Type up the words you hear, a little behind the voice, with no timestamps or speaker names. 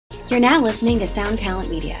You're now listening to Sound Talent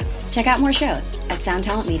Media. Check out more shows at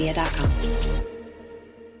soundtalentmedia.com.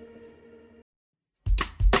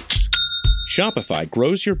 Shopify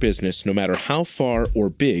grows your business no matter how far or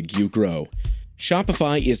big you grow.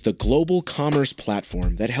 Shopify is the global commerce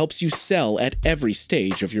platform that helps you sell at every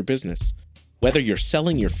stage of your business. Whether you're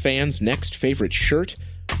selling your fans' next favorite shirt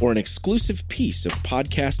or an exclusive piece of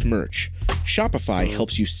podcast merch, Shopify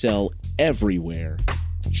helps you sell everywhere.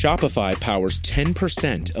 Shopify powers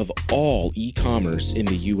 10% of all e-commerce in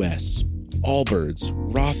the U.S. Allbirds,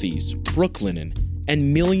 Rothy's, Brooklinen,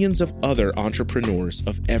 and millions of other entrepreneurs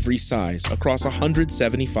of every size across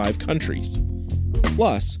 175 countries.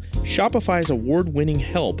 Plus, Shopify's award-winning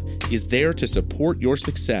help is there to support your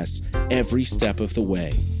success every step of the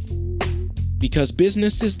way. Because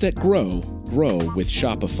businesses that grow, grow with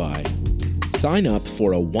Shopify. Sign up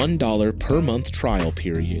for a $1 per month trial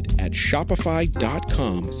period at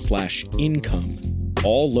shopify.com/income,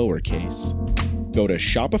 all lowercase. Go to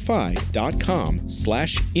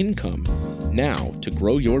shopify.com/income now to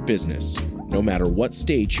grow your business, no matter what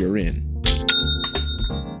stage you're in.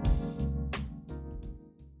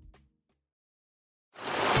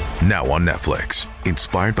 Now on Netflix,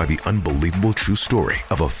 inspired by the unbelievable true story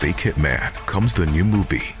of a fake hitman, comes the new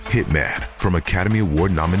movie, Hitman, from Academy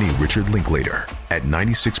Award nominee Richard Linklater. At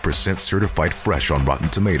 96% certified fresh on Rotten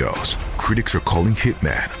Tomatoes, critics are calling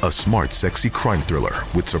Hitman a smart, sexy crime thriller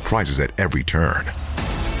with surprises at every turn.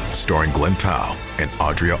 Starring Glenn Powell and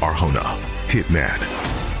Adria Arjona, Hitman.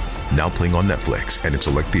 Now playing on Netflix and in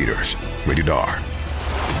select theaters. Rated R.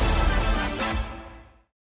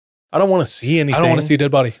 I don't want to see anything. I don't want to see a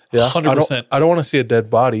dead body. Yeah, 100%. I don't want to see a dead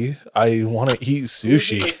body. I want to eat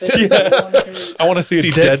sushi. I want to see a See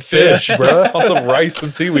dead fish, bro. on some rice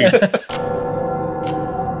and seaweed.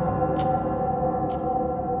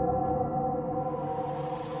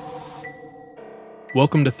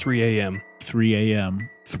 Welcome to 3 a.m. 3 a.m.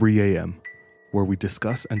 3 a.m., where we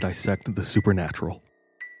discuss and dissect the supernatural.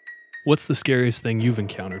 What's the scariest thing you've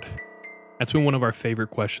encountered? That's been one of our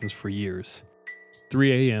favorite questions for years.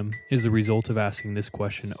 3 a.m. is the result of asking this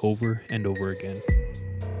question over and over again.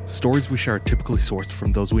 Stories we share are typically sourced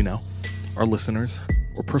from those we know, our listeners,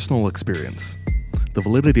 or personal experience, the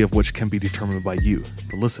validity of which can be determined by you,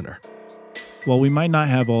 the listener. While we might not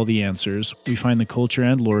have all the answers, we find the culture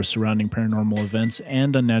and lore surrounding paranormal events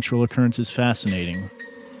and unnatural occurrences fascinating.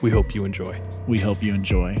 We hope you enjoy. We hope you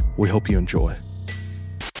enjoy. We hope you enjoy.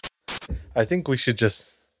 I think we should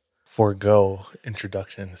just forego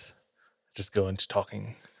introductions. Just go into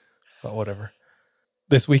talking about whatever.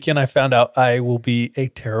 This weekend, I found out I will be a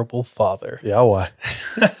terrible father. Yeah, why?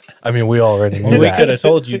 I mean, we already knew Well, we that. could have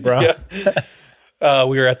told you, bro. Yeah.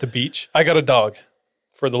 We were at the beach. I got a dog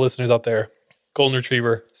for the listeners out there. Golden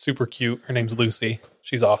Retriever, super cute. Her name's Lucy.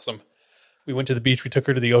 She's awesome. We went to the beach. We took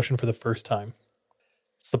her to the ocean for the first time.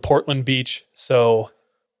 It's the Portland beach. So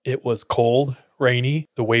it was cold, rainy.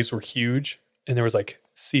 The waves were huge. And there was like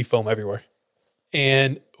sea foam everywhere.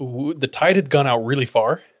 And the tide had gone out really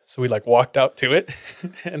far. So we like walked out to it.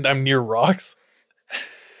 And I'm near rocks.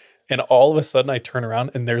 And all of a sudden I turn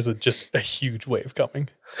around and there's just a huge wave coming.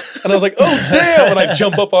 And I was like, oh, damn. And I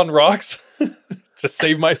jump up on rocks to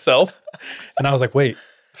save myself. And I was like, wait,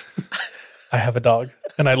 I have a dog.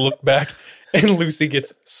 And I look back and Lucy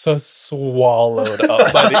gets so swallowed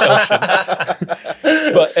up by the ocean.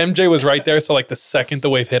 But MJ was right there. So like the second the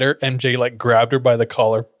wave hit her, MJ like grabbed her by the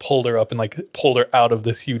collar, pulled her up and like pulled her out of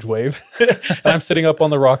this huge wave. And I'm sitting up on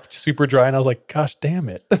the rock, super dry. And I was like, gosh, damn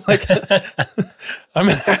it. Like I'm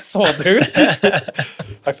an asshole, dude.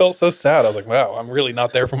 I felt so sad. I was like, wow, I'm really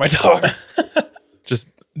not there for my dog. Just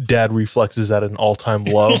dad reflexes at an all-time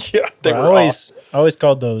low. Yeah, they Bro, were I always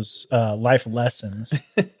called those life lessons.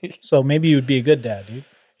 So maybe you would be a good dad, dude.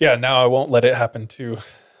 Yeah, now I won't let it happen to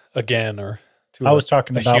again or to I was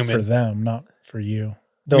talking a about human. for them, not for you.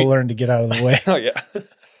 They'll learn to get out of the way. Oh, yeah.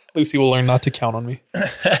 Lucy will learn not to count on me.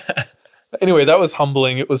 Anyway, that was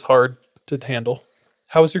humbling. It was hard to handle.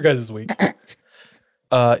 How was your guys' week?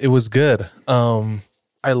 It was good. I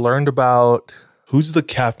learned about who's the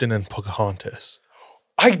captain in Pocahontas.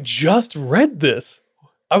 I just read this.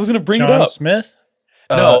 I was going to bring John it up. Smith?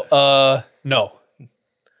 No.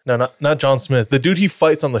 No, not John Smith. The dude he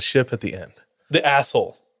fights on the ship at the end. The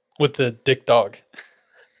asshole with the dick dog.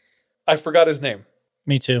 I forgot his name.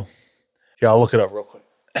 Me too. Yeah, I'll look it up real quick.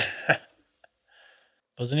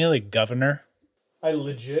 Wasn't he like governor? I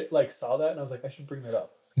legit like saw that and I was like, I should bring that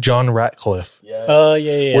up. John Ratcliffe. Yeah. Oh,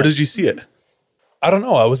 yeah. Where did you see it? I don't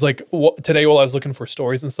know. I was like, today while I was looking for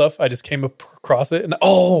stories and stuff, I just came across it and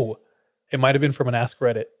it might have been from an Ask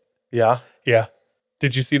Reddit. Yeah. Yeah.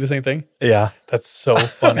 Did you see the same thing? Yeah. That's so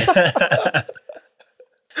funny.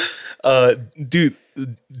 Dude,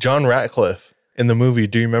 John Ratcliffe in the movie,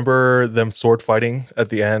 do you remember them sword fighting at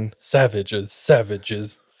the end?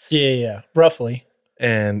 Savages. Yeah, roughly.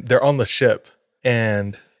 And they're on the ship,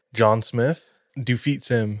 and John Smith defeats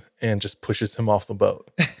him and just pushes him off the boat.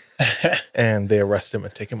 And they arrest him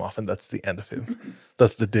and take him off, and that's the end of him.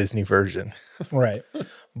 That's the Disney version. Right.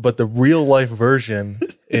 But the real life version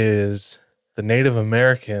is the Native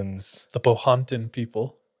Americans The Powhatan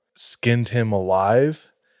people. skinned him alive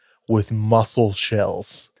with mussel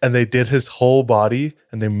shells, and they did his whole body,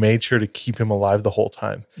 and they made sure to keep him alive the whole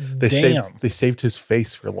time. They Damn. saved his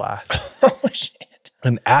face for last. Oh, shit.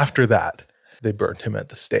 And after that, they burned him at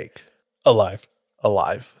the stake Alive.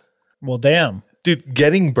 alive. Well, damn. Dude,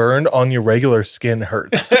 getting burned on your regular skin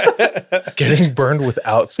hurts. Getting burned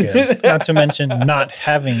without skin. Not to mention not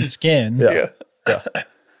having skin. Yeah.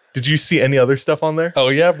 Did you see any other stuff on there? Oh,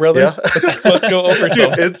 yeah, brother. Yeah. Let's go over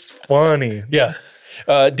some. Dude, it's funny. Yeah.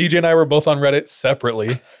 DJ and I were both on Reddit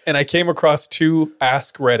separately, and I came across 2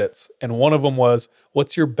 Ask Reddits, and one of them was,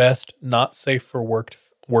 what's your best not safe for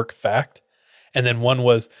work fact? And then one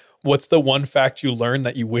was, what's the one fact you learned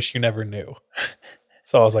that you wish you never knew?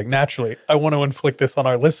 So I was like, naturally, I want to inflict this on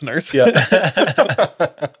our listeners. Yeah.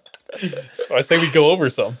 So I say we go over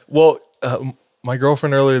some. Well, my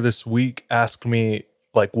girlfriend earlier this week asked me,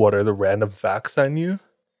 like, what are the random facts I knew?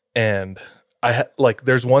 And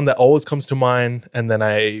there's one that always comes to mind, and then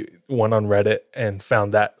I went on Reddit and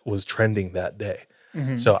found that was trending that day.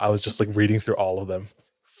 Mm-hmm. So I was just like reading through all of them.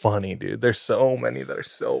 Funny, dude. There's so many that are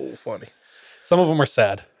so funny. Some of them are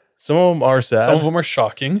sad. Some of them are sad. Some of them are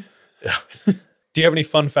shocking. Yeah. Do you have any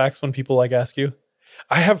fun facts when people like ask you?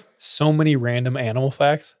 I have so many random animal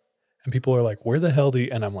facts, and people are like, where the hell do you?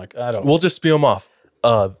 And I'm like, I don't know. We'll just spew them off.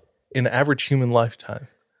 In an average human lifetime,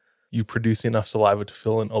 you produce enough saliva to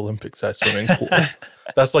fill an Olympic-sized swimming pool.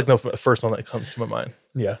 That's like the first one that comes to my mind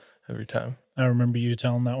Yeah. every time. I remember you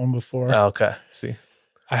telling that one before. Oh, okay. See.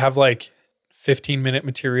 I have like 15-minute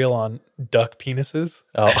material on duck penises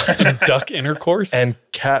Oh. and duck intercourse. And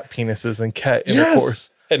cat penises and cat intercourse.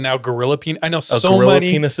 And now gorilla penis. I know so gorilla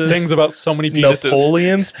many penises? things about so many penises.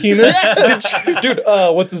 Napoleon's penis? Dude,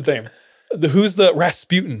 what's his name? Who's the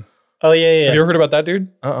Rasputin? Oh, yeah. Have you ever heard about that dude?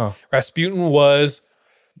 Uh-uh. Rasputin was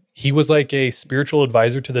like a spiritual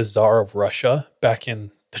advisor to the Tsar of Russia back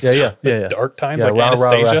in the dark times, like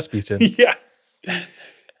Anastasia. Rasputin. Yeah.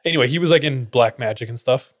 Anyway, he was like in black magic and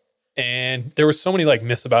stuff. And there was so many like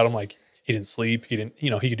myths about him. Like he didn't sleep. He didn't, he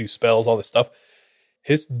could do spells, all this stuff.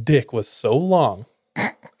 His dick was so long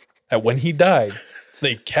that when he died,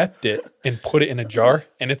 they kept it and put it in a jar.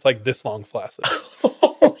 And it's like this long flaccid.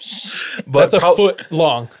 But That's a foot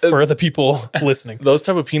long for the people listening. those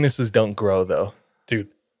type of penises don't grow, though. Dude,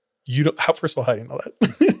 you don't, first of all, how do you know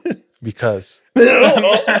that? Because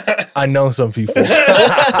I know some people.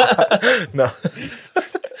 No.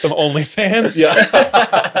 Some OnlyFans?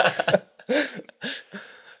 Yeah.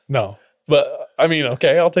 No. But I mean,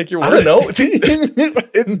 okay, I'll take your word. I don't know.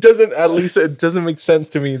 It doesn't make sense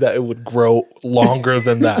to me that it would grow longer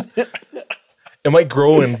than that. It might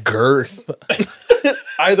grow in girth.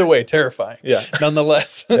 Either way, terrifying. Yeah.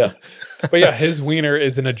 Nonetheless. Yeah. But yeah, his wiener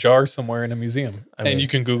is in a jar somewhere in a museum. I mean- and you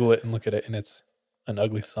can Google it and look at it, and it's an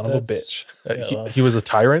ugly son of a bitch. He was a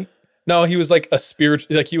tyrant. No, he was like a spirit,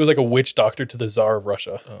 like he was like a witch doctor to the Tsar of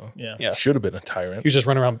Russia. Oh, Yeah. Yeah. Should have been a tyrant. He was just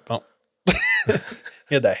running around. Oh.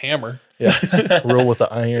 He had that hammer. Yeah. Rule with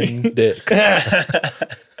the iron dick.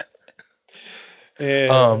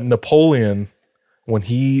 Yeah. Napoleon, when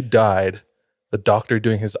he died, the doctor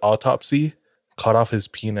doing his autopsy cut off his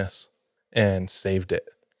penis and saved it.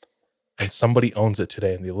 And somebody owns it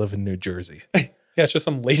today, and they live in New Jersey. Yeah, it's just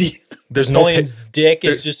some lady. There's no. Napoleon's dick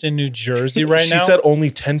there- is just in New Jersey right now. She said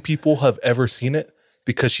only 10 people have ever seen it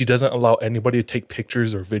because she doesn't allow anybody to take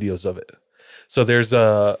pictures or videos of it. So there's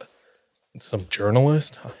some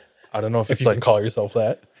journalist. I don't know if If it's you like can call yourself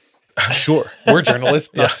that. sure. We're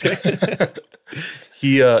journalists. No, just kidding.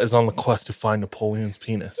 He is on the quest to find Napoleon's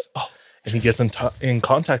penis. And he gets in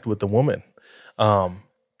contact with the woman.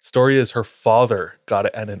 Story is her father got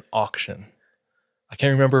it at an auction. I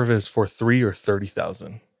can't remember if it was for $3,000 or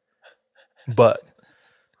 $30,000. But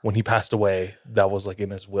when he passed away, that was like in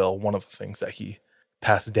his will, one of the things that he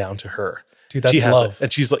passed down to her. Dude, that's She has love. it.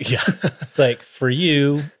 And she's like, yeah. It's like, for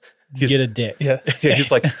you, you get a dick. Yeah. Yeah, he's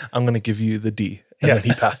like, I'm going to give you the D. And then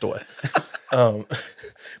he passed away.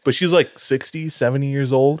 But she's like 60, 70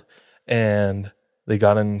 years old. And they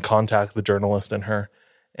got in contact, the journalist and her.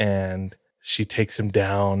 And she takes him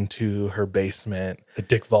down to her basement. The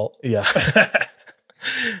dick vault. Yeah.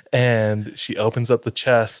 And she opens up the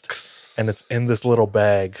chest. And it's in this little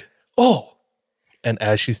bag. Oh. And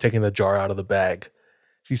as she's taking the jar out of the bag,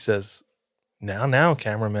 She says, now,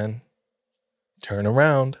 cameraman, turn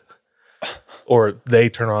around. Or they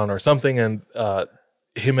turn on or something, and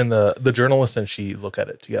him and the journalist and she look at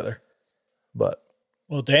it together. But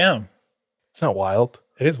Well, damn. it's not wild.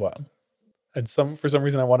 It is wild. And for some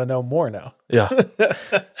reason I want to know more now. Yeah.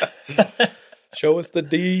 Show us the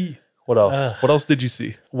D. What else? What else did you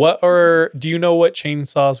see? Do you know what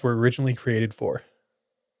chainsaws were originally created for?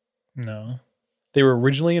 No. They were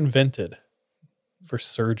originally invented for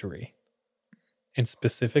surgery. And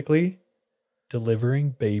specifically delivering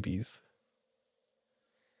babies.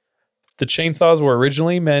 The chainsaws were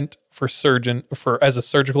originally meant as a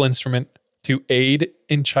surgical instrument to aid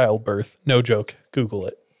in childbirth. No joke. Google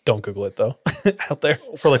it. Don't Google it though. Out there.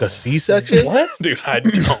 For like a C-section? What? Dude, I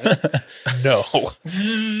don't know.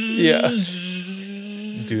 Yeah.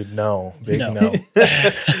 Dude, no. Big no.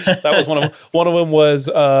 That was one of them. One of them was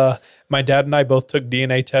my dad and I both took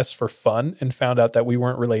DNA tests for fun and found out that we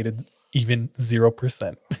weren't related even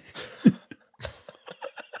 0%.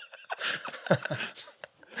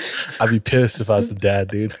 I'd be pissed if I was the dad,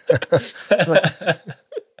 dude.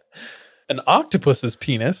 An octopus's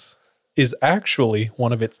penis is actually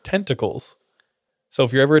one of its tentacles. So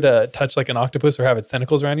if you're ever to touch like an octopus or have its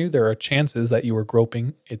tentacles around you, there are chances that you are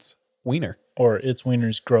groping its wiener. Or its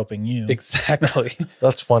wiener's groping you. Exactly.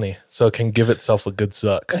 That's funny. So it can give itself a good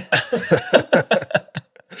suck.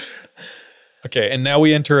 Okay, and now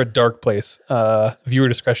we enter a dark place. Viewer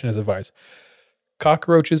discretion is advised.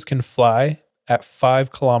 Cockroaches can fly at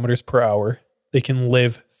 5 kilometers per hour. They can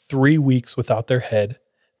live 3 weeks without their head.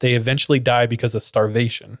 They eventually die because of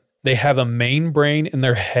starvation. They have a main brain in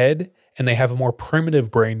their head, and they have a more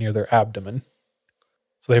primitive brain near their abdomen.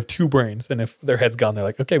 So they have 2 brains, and if their head's gone, they're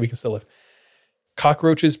like, okay, we can still live.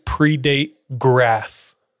 Cockroaches predate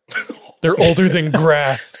grass. They're older than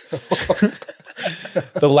grass.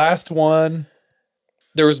 The last one,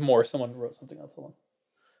 there was more. Someone wrote something else. Hold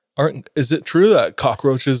on. Is it true that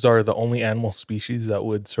cockroaches are the only animal species that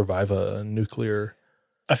would survive a nuclear?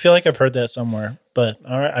 I feel like I've heard that somewhere, but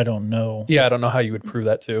I don't know. Yeah, I don't know how you would prove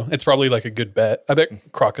that too. It's probably like a good bet. I bet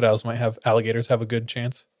alligators have a good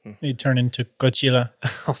chance. They turn into Godzilla.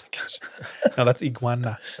 Oh my gosh. No, that's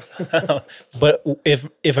iguana. But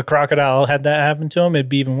if a crocodile had that happen to him, it'd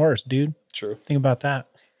be even worse, dude. True. Think about that.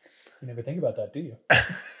 You never think about that, do you?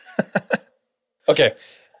 Okay.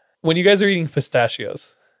 When you guys are eating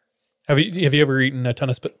pistachios, have you ever eaten a ton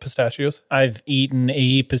of pistachios? I've eaten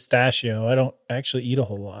a pistachio. I don't actually eat a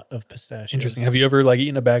whole lot of pistachios. Interesting. Have you ever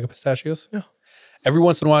eaten a bag of pistachios? Yeah. Every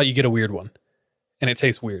once in a while you get a weird one and it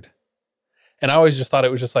tastes weird. And I always just thought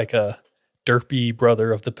it was just like a derpy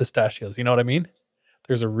brother of the pistachios. You know what I mean?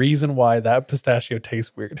 There's a reason why that pistachio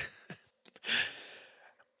tastes weird.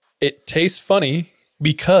 It tastes funny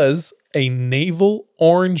because a navel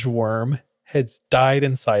orange worm has died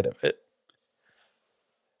inside of it.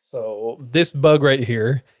 So this bug right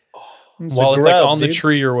here, while it's like on the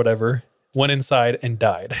tree or whatever, went inside and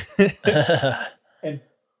died. And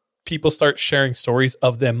people start sharing stories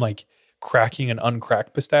of them like cracking an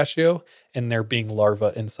uncracked pistachio and there being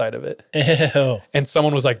larvae inside of it. Ew. And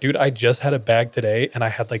someone was like, dude, I just had a bag today and I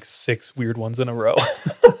had like 6 weird ones in a row.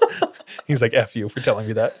 He's like, F you for telling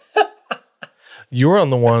me that. You were on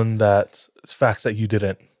the one that's facts that you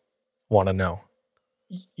didn't want to know.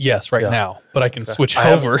 Yes, right now, but I can switch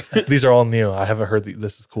I over. These are all new. I haven't heard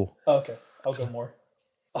this is cool. Okay, I'll go more.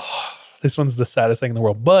 Oh, this one's the saddest thing in the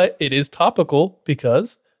world, but it is topical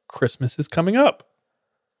because Christmas is coming up.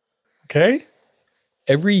 Okay?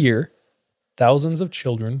 Every year, thousands of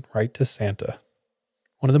children write to Santa.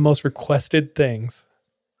 One of the most requested things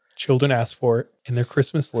children ask for in their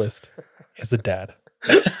Christmas list is a dad.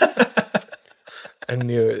 I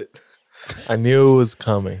knew it. I knew it was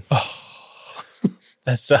coming. Oh,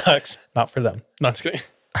 That sucks. not for them. No, I'm just kidding.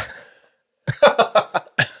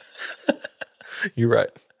 You're right.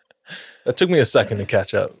 That took me a second to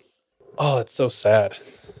catch up. Oh, it's so sad.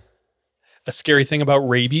 A scary thing about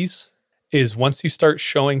rabies is once you start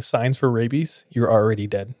showing signs for rabies, you're already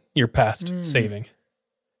dead. You're past saving.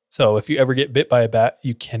 So if you ever get bit by a bat,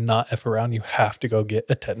 you cannot F around. You have to go get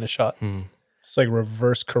a tetanus shot. It's like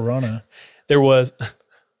reverse corona. There was...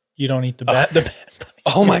 You don't eat the bat. The bat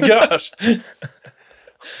bites. Oh my gosh.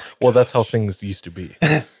 Well, that's how things used to be.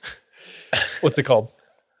 What's it called?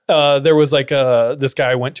 There was like this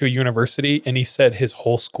guy went to a university and he said his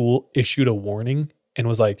whole school issued a warning and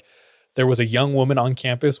was like, there was a young woman on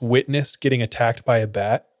campus witnessed getting attacked by a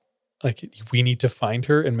bat. Like, we need to find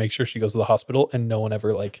her and make sure she goes to the hospital. And no one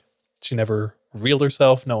ever she never revealed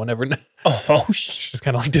herself. No one ever. She just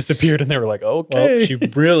kind of like disappeared and they were like, okay. Well, she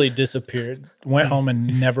really disappeared. Went home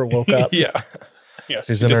and never woke up. Yeah. Yeah,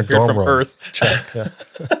 She's she in her disappeared dorm from room. Earth. Check. Yeah.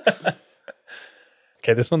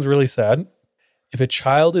 Okay, this one's really sad. If a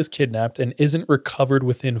child is kidnapped and isn't recovered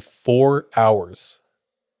within 4 hours,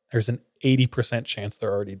 there's an 80% chance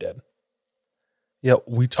they're already dead. Yeah,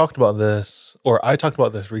 we talked about this, or I talked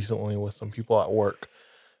about this recently with some people at work,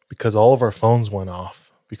 because all of our phones went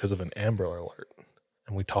off because of an Amber Alert,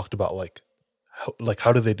 and we talked about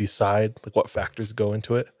how do they decide like what factors go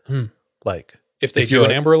into it? Like If they If do you're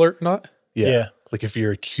an a- Amber Alert or not? Yeah. like if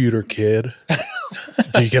you're a cuter kid,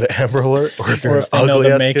 do you get an Amber Alert, or if you're Or an if they know ugly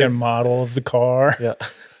the ass make kid? and model of the car. Yeah,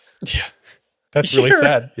 Yeah. That's really Sure.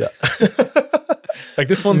 sad. yeah. Like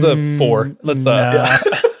this one's a 4. Let's nah.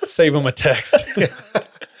 save them a text.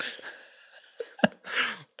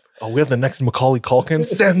 Oh, we have the next Macaulay Culkin.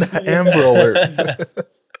 Send that Amber Alert.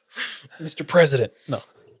 Mr. President. No.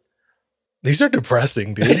 These are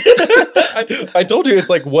depressing, dude. I told you it's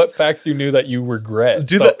like what facts you knew that you regret.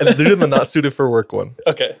 Do So- the not suited for work one.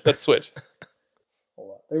 Okay, let's switch.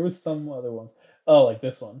 Hold on. There was some other ones. Oh, like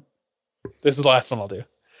this one. This is the last one I'll do.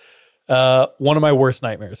 One of my worst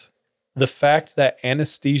nightmares. The fact that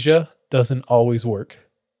anesthesia doesn't always work.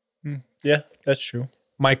 Yeah, that's true.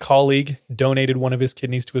 My colleague donated one of his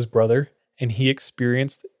kidneys to his brother, and he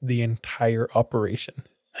experienced the entire operation.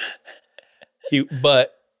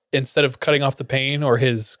 But instead of cutting off the pain or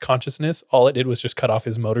his consciousness, all it did was just cut off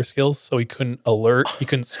his motor skills, so he couldn't alert, he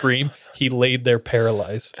couldn't scream. He laid there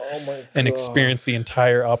paralyzed and experienced the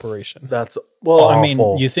entire operation. That's Well, I awful.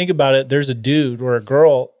 mean, you think about it, there's a dude or a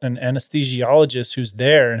girl, an anesthesiologist who's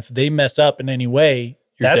there, and if they mess up in any way,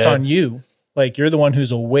 You're that's dead. on you. Like, you're the one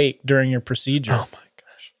who's awake during your procedure. Oh my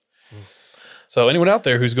gosh. So anyone out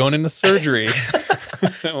there who's going into surgery,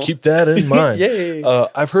 Keep that in mind. Yay.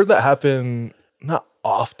 I've heard that happen not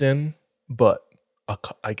often, but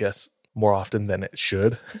I guess more often than it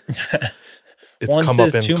should. It's Once come up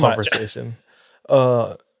is in too much. conversation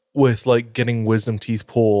with like getting wisdom teeth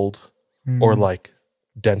pulled or like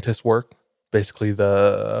dentist work. Basically,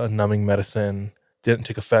 the numbing medicine didn't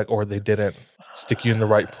take effect, or they didn't stick you in the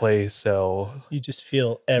right place, so You just feel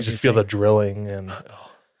you everything. just feel the drilling. And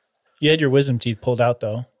You had your wisdom teeth pulled out,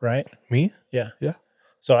 though, right? me, Yeah. Yeah.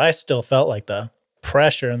 So I still felt like the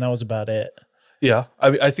pressure, and that was about it. yeah,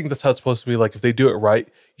 I think that's how it's supposed to be. Like if they do it right,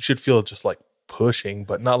 you should feel just like pushing,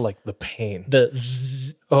 but not like the pain. The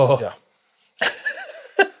zzz, Oh, Yeah.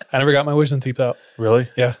 I never got my wisdom teeth out. Really?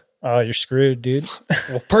 Yeah. oh, you're screwed, dude.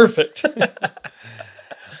 Well, perfect.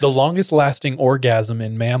 The longest lasting orgasm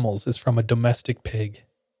in mammals is from a domestic pig.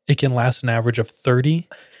 It can last an average of 30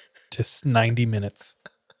 to 90 minutes.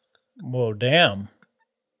 Whoa, damn.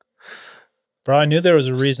 Bro, I knew there was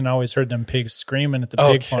a reason I always heard them pigs screaming at the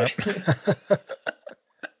pig farm.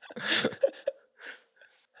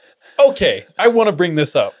 Okay, I want to bring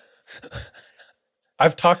this up.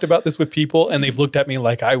 I've talked about this with people and they've looked at me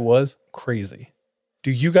like I was crazy. Do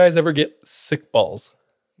you guys ever get sick balls?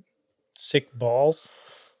 Sick balls.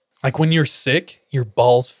 Like when you're sick, your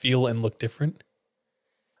balls feel and look different?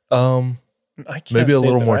 I can't Maybe a say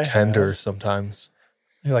little that more I tender have. sometimes.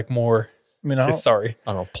 They're like more, I mean, I don't- sorry,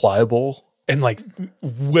 I don't know, pliable, and like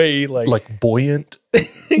way like buoyant.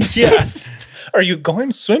 yeah. Are you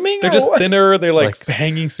going swimming? They're or just what? thinner. They're like Like-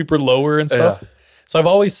 hanging super lower and stuff. Yeah. So I've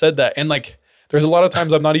always said that. And like, there's a lot of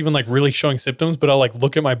times I'm not even like really showing symptoms, but I'll like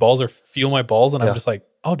look at my balls or feel my balls and Yeah. I'm just like,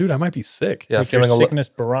 oh, dude, I might be sick. Yeah, Like your feeling sickness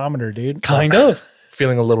barometer, dude. Kind of.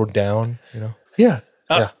 feeling a little down, Yeah.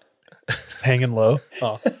 Yeah. Just hanging low.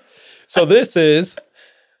 Oh. So this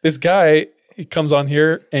guy, he comes on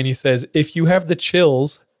here and he says, if you have the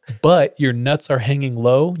chills, but your nuts are hanging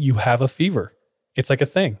low, you have a fever. It's like a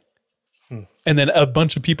thing. And then a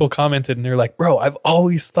bunch of people commented and they're like, bro, I've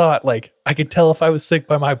always thought like I could tell if I was sick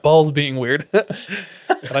by my balls being weird.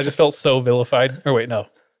 And I just felt so vilified. Or wait, no.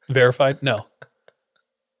 Verified? No.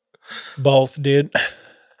 Both, dude.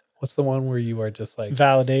 What's the one where you are just like,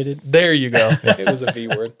 Validated. there you go. It was a V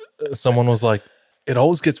word. Someone was like, it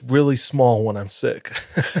always gets really small when I'm sick.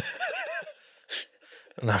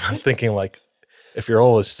 And I'm thinking like, if you're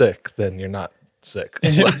always sick, then you're not sick.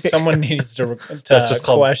 Like, Someone needs to That's just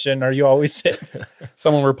called- question, are you always sick?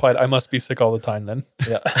 Someone replied, I must be sick all the time then.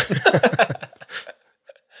 yeah.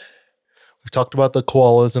 We've talked about the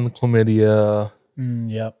koalas and the chlamydia.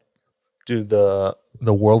 Yep. Dude, the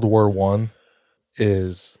World War I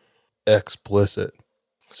is explicit.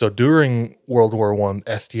 So during World War I,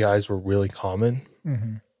 STIs were really common,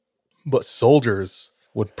 but soldiers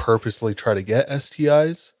would purposely try to get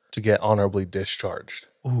STIs to get honorably discharged.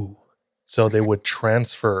 Ooh. So they would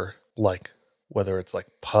transfer, like, whether it's like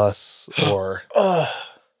pus or,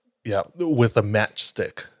 yeah, with a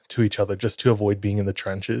matchstick to each other just to avoid being in the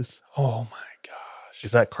trenches. Oh my gosh.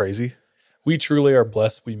 Is that crazy? We truly are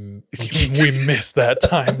blessed. We missed that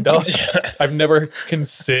time, dog. I've never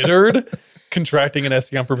considered contracting an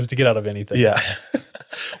STI on purpose to get out of anything. Yeah.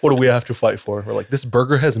 What do we have to fight for? We're like, this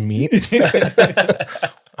burger has meat.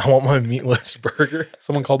 I want my meatless burger.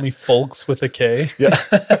 Someone called me Folks with a K. Yeah.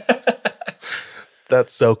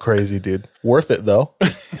 That's so crazy, dude. Worth it though.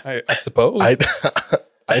 I suppose.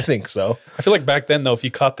 I think so. I feel like back then though, if you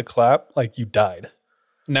caught the clap, like you died.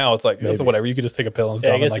 Now it's like it's whatever. You could just take a pill and it's Yeah,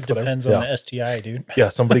 I done. guess Like, it depends on the STI, dude. Yeah,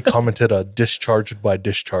 somebody commented discharged by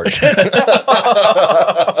discharge.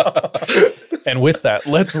 And with that,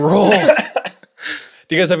 let's roll.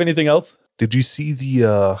 Do you guys have anything else? Did you see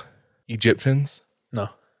the Egyptians? No.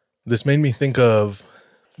 This made me think of,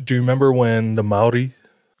 do you remember when the Maori,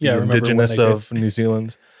 Yeah, I the remember when indigenous they of New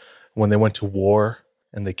Zealand, when they went to war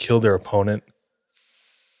and they killed their opponent?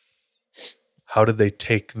 How did they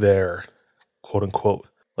take their quote unquote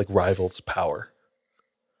like rivals' power?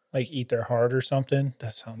 Like eat their heart or something.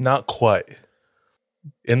 That sounds Not quite.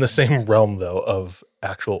 In the same realm though of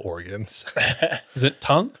actual organs. Is it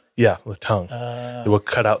tongue? Yeah, the tongue. They would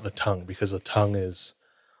cut out the tongue because the tongue is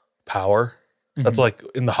power. That's like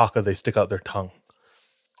in the Haka, they stick out their tongue.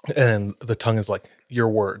 And the tongue is like your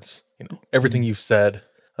words, you know, everything you've said,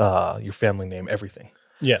 your family name, everything.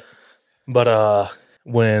 Yeah. But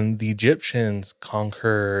when the Egyptians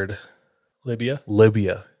conquered Libya?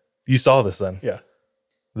 Libya, you saw this then. Yeah.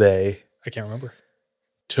 They I can't remember.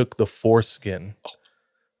 took the foreskin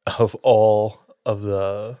of all of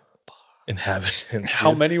the inhabitants.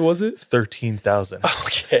 How dude. many was it? 13,000.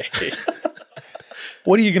 Okay.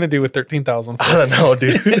 What are you going to do with 13,000? I don't know,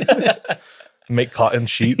 dude. Make cotton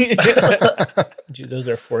sheets. Dude, those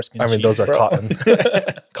are foreskin I mean, sheets, those are bro.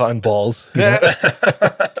 cotton balls. You know?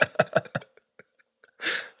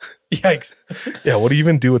 Yikes. Yeah, what do you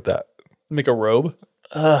even do with that? Make a robe?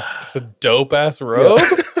 Just a dope ass robe?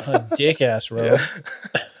 A dick ass robe.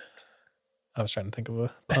 I was trying to think of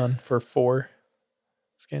a pun for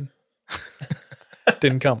foreskin.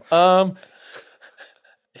 Didn't come.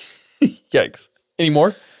 Yikes. Any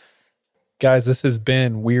more? Guys, this has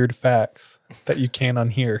been Weird Facts that you can't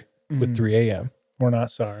unhear with 3 a.m. We're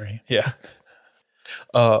not sorry. Yeah.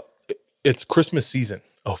 It's Christmas season,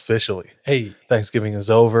 officially. Hey. Thanksgiving is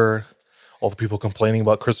over. All the people complaining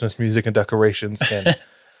about Christmas music and decorations can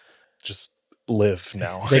just live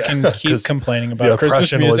now. They can keep 'Cause complaining the about Christmas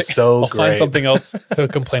oppression music. was so I'll great. find something else to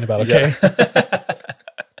complain about, okay?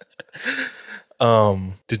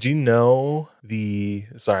 Did you know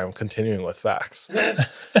sorry, I'm continuing with facts.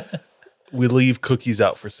 We leave cookies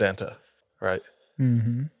out for Santa, right?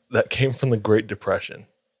 Mm-hmm. That came from the Great Depression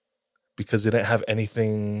because they didn't have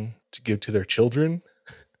anything to give to their children.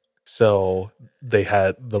 So they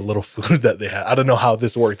had the little food that they had. I don't know how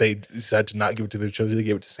this worked. They decided to not give it to their children. They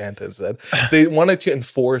gave it to Santa instead. They wanted to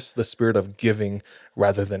enforce the spirit of giving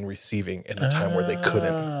rather than receiving in a time where they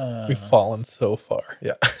couldn't. We've fallen so far.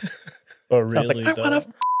 Yeah. But I was really, like, I though, want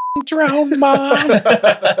to drown, Mom.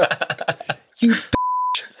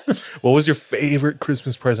 What was your favorite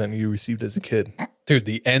Christmas present you received as a kid? Dude,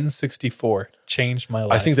 the N64 changed my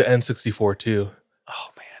life. I think the N64 too. Oh,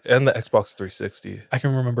 man. And the Xbox 360. I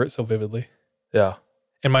can remember it so vividly. Yeah.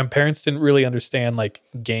 And my parents didn't really understand like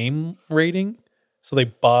game rating. So they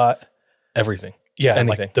bought, Everything. yeah,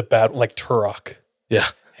 Anything. like the bad, like Turok. Yeah.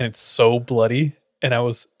 And it's so bloody. And I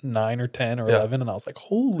was 9 or 10 or Yeah. 11. And I was like,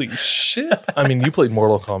 holy shit. I mean, you played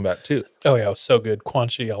Mortal Kombat too. Oh, yeah. It was so good. Quan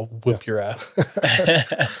Chi, I'll whip your ass.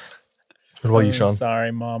 What about you, Sean?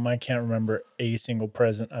 Sorry, Mom. I can't remember a single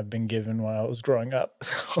present I've been given when I was growing up.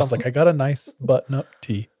 Sean's like, I got a nice button up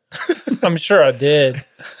tee. I'm sure I did.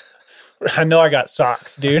 I know I got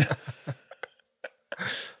socks, dude.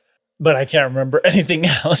 But I can't remember anything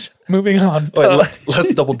else. Moving on. Wait,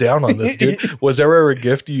 let's double down on this, dude. Was there ever a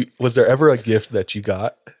gift that you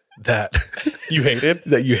got that You hated?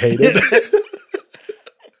 that you hated?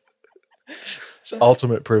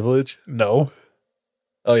 Ultimate privilege. No.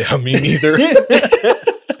 Oh yeah, me neither. I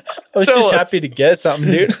was Tell just us. happy to get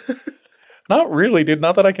something, dude. Not really, dude.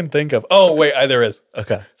 Not that I can think of. Oh, wait. There is.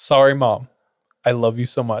 Okay. Sorry, Mom. I love you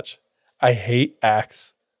so much. I hate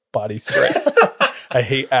Axe body spray. I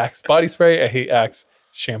hate Axe body spray. I hate Axe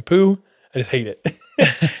shampoo. I just hate it.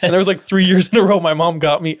 And there was like 3 years in a row my mom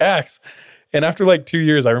got me Axe. And after like 2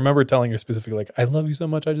 years, I remember telling her specifically, like, I love you so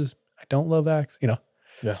much. I don't love Axe, you know.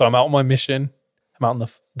 Yeah. So I'm out on my mission. I'm out in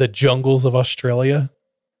the jungles of Australia.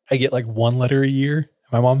 I get like 1 letter a year.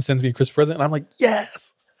 My mom sends me a Christmas present and I'm like,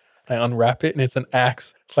 yes. And I unwrap it and it's an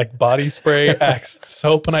Axe, like body spray, Axe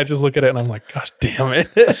soap. And I just look at it and I'm like, gosh damn it.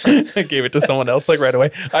 I gave it to someone else like right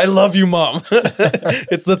away. I love you, Mom.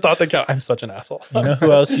 It's the thought that counts. I'm such an asshole. You know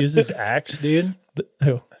who else uses Axe, dude?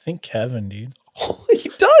 Who? I think Kevin, dude. Oh, he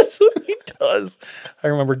does. He does. I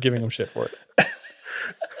remember giving him shit for it.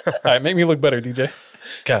 All right, make me look better, DJ.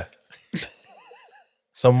 Okay.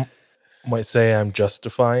 Some might say I'm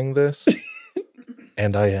justifying this,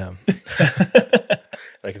 and I am.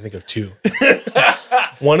 I can think of two.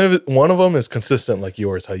 One of them is consistent like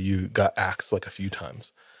yours, how you got axed like a few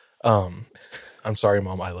times. I'm sorry,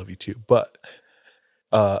 Mom, I love you too. But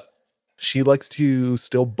she likes to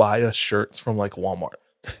still buy us shirts from like Walmart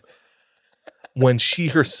when she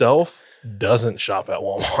herself doesn't shop at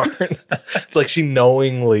Walmart. It's like she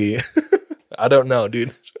knowingly, I don't know,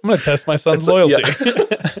 dude. I'm going to test my son's loyalty.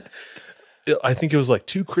 Yeah. I think it was like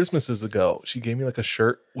 2 Christmases ago. She gave me like a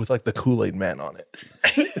shirt with like the Kool-Aid Man on it.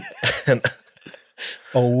 And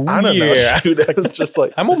oh, I don't know, dude. It was just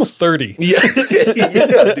like, I'm almost 30. yeah,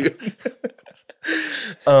 yeah, dude.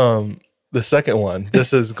 The second one,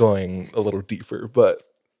 this is going a little deeper, but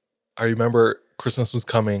I remember Christmas was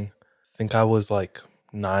coming. I think I was like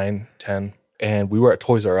 9, 10, and we were at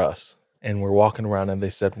Toys R Us, and we're walking around, and they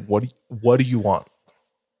said, "What do you want?"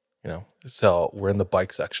 You know, so we're in the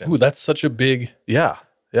bike section. Ooh, that's such a big. Yeah.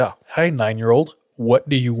 Hi, 9-year-old. What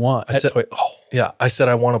do you want? I said, I said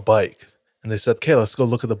I want a bike, and they said, "Okay, let's go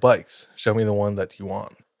look at the bikes. Show me the one that you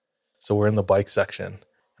want." So we're in the bike section,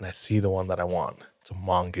 and I see the one that I want. It's a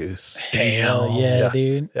Mongoose. Hell yeah,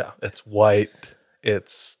 dude. Yeah, it's white.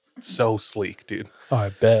 It's so sleek, dude. Oh, I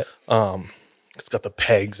bet. It's got the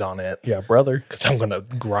pegs on it. Yeah, brother. Because I'm gonna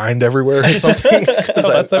grind everywhere or something.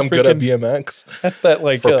 Because I'm good at BMX. That's that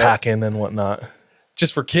like for packing and whatnot.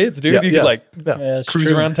 Just for kids, dude. Yeah, you could like cruise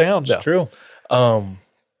true. around town. It's true. I'm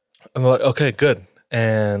like, okay, good.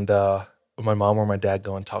 And my mom or my dad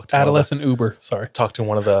go and talk to adolescent Uber. Sorry, talk to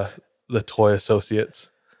one of the toy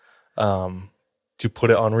associates to put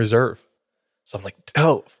it on reserve. So I'm like,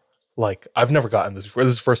 oh, like I've never gotten this before.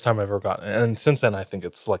 This is the first time I've ever gotten it. And since then, I think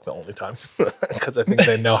it's like the only time because I think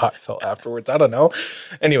they know how I felt afterwards. I don't know.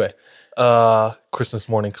 Anyway, Christmas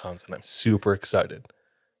morning comes and I'm super excited.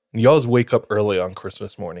 You always wake up early on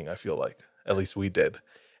Christmas morning, I feel like. At least we did.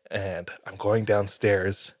 And I'm going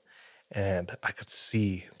downstairs and I could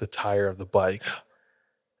see the tire of the bike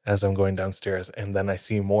as I'm going downstairs. And then I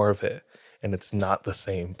see more of it and it's not the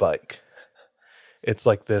same bike. It's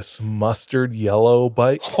like this mustard yellow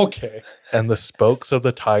bike. Okay. And the spokes of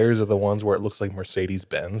the tires are the ones where it looks like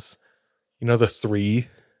Mercedes-Benz. You know, the 3?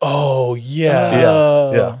 Oh,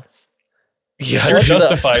 yeah. Yeah, You're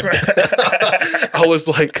justified. I was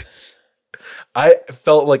like, I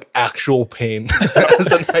felt like actual pain as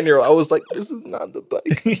a 9-year-old. I was like, this is not the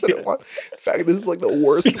bike I want. In fact, this is like the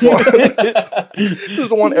worst one. This is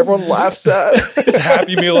the one everyone laughs at. This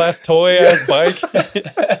Happy Meal ass toy ass bike.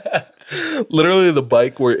 Literally the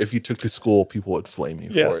bike where if you took to school, people would flame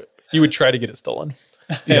you for it. You would try to get it stolen.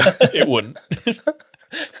 Yeah, it wouldn't.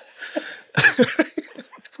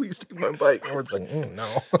 Please take my bike. And it's like,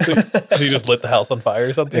 no. So you just lit the house on fire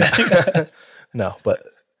or something? No.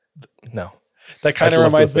 That kind of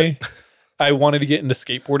reminds me. I wanted to get into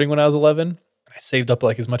skateboarding when I was 11. I saved up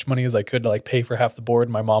like as much money as I could to like pay for half the board.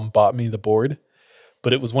 My mom bought me the board,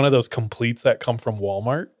 but it was one of those completes that come from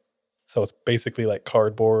Walmart. So it's basically like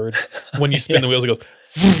cardboard. When you spin the wheels, it goes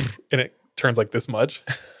and it turns like this much.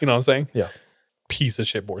 You know what I'm saying? Yeah. Piece of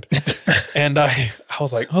shit board. And I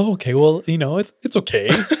was like, oh, okay, well, you know, it's okay.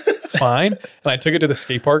 It's fine. And I took it to the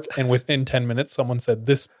skate park and within 10 minutes, someone said,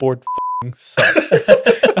 this board sucks.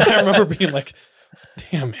 I remember being like,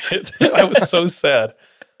 damn it. I was so sad.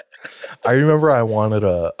 I remember I wanted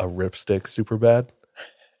a ripstick super bad.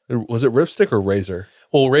 Was it ripstick or razor?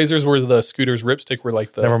 Well, razors were the scooters. Ripstick were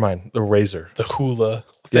like the... Never mind. The razor. The hula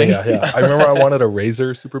thing. Yeah. I remember I wanted a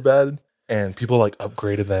razor super bad. And people like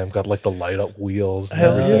upgraded them, got like the light up wheels and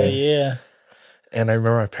everything. Yeah. And I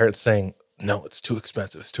remember my parents saying, no, it's too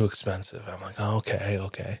expensive. It's too expensive. I'm like, oh,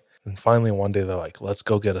 okay. And finally one day they're like, let's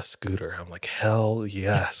go get a scooter. I'm like, hell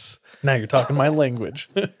yes. Now you're talking my language.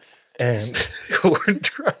 And we're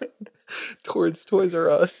driving towards Toys R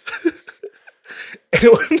Us. And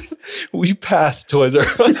when we passed Toys R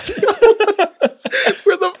Us,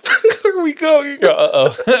 where the fuck are we going?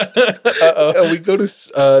 Uh-oh. And we go to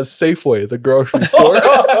Safeway, the grocery store.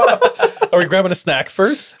 Are we grabbing a snack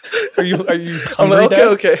first? Are you hungry, I'm like, Dad?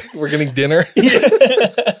 okay. We're getting dinner.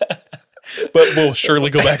 But we'll surely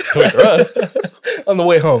go back to Toys R Us. On the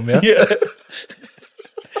way home, yeah?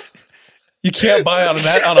 You can't buy on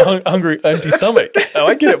a hungry, empty stomach. Oh,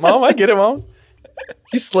 I get it, Mom.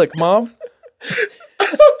 You slick, Mom.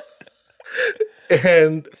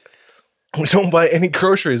 And we don't buy any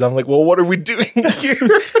groceries. I'm like, well, what are we doing here?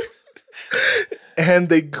 And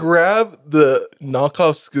they grab the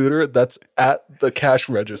knockoff scooter that's at the cash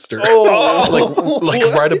register.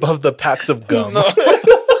 Like right above the packs of gum.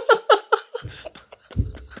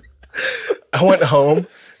 I went home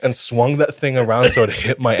and swung that thing around so it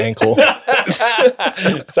hit my ankle.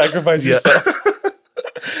 Sacrifice yourself.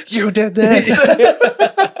 You did this.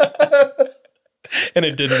 And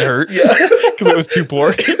it didn't hurt. Because it was too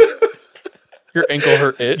poor. Your ankle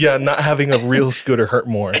hurt it. Yeah, not having a real scooter hurt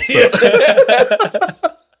more. So.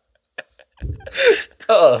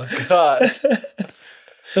 Oh, God.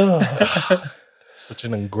 Such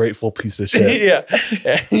an ungrateful piece of shit.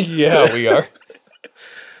 Yeah, we are.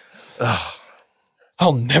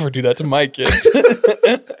 I'll never do that to my kids.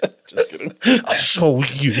 Just kidding. I'll show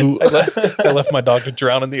you. I left my dog to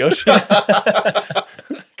drown in the ocean.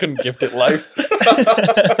 Couldn't gift it life.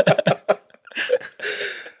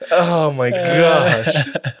 Oh my gosh.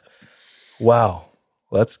 Wow.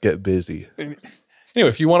 Let's get busy. Anyway,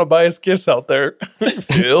 if you want to buy us gifts out there,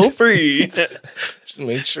 feel free. Just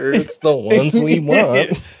make sure it's the ones we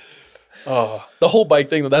want. Oh, the whole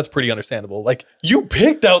bike thing, that's pretty understandable. Like, you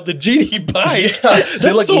picked out the GD bike.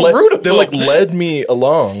 They like rude of they them. like led me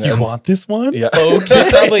along. You want this one? Yeah. Okay.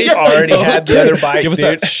 They probably already had the other bike. Give us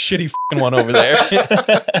dude. that shitty fucking one over there.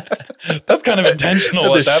 That's kind of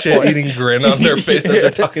intentional The at that point. shit-eating grin on their face as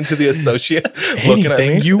they're talking to the associate, looking at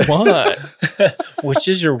Anything me. you want. Which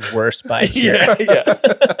is your worst bike? Yeah.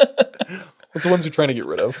 What's the ones you're trying to get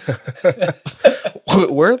rid of?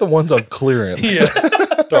 Where are the ones on clearance?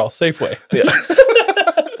 They're all Safeway. Yeah.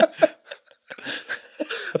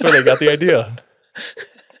 That's where they got the idea.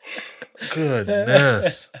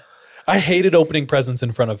 Goodness. I hated opening presents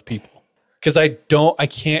in front of people because I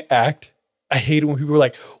can't act. I hate it when people are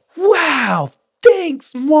like, wow,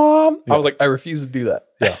 thanks, Mom. I was like, I refuse to do that.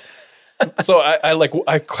 Yeah. So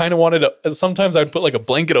I kind of wanted to, sometimes I'd put like a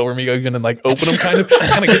blanket over me even and like open them kind of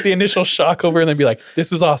get the initial shock over and then be like,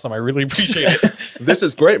 this is awesome. I really appreciate it. This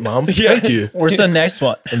is great, Mom. Thank you. Where's the next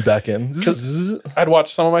one? And back in. I'd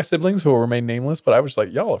watch some of my siblings who will remain nameless, but I was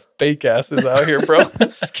like, y'all are fake asses out here, bro.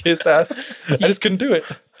 Kiss ass. I just couldn't do it.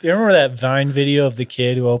 You remember that Vine video of the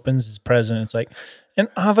kid who opens his present? It's like, an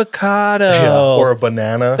avocado. Yeah, or a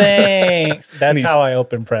banana. Thanks. That's how I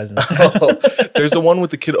open presents. Oh, there's the one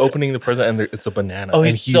with the kid opening the present and it's a banana. Oh,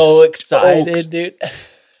 and he's so excited, stoked. dude.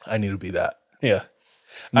 I need to be that. Yeah.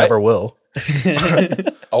 Never will.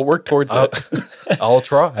 I'll work towards it. I'll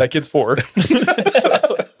try. That kid's 4.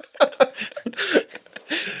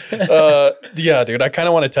 Yeah, dude. I kind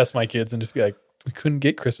of want to test my kids and just be like, we couldn't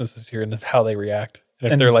get Christmas this year, and how they react.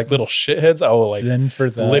 And if they're like little shitheads, I will like Then for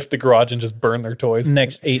the lift the garage and just burn their toys.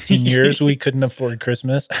 next 18 years, we couldn't afford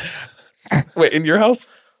Christmas. Wait, in your house?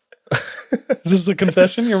 Is this a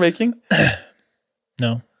confession you're making?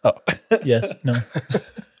 No. Oh, Yes. No.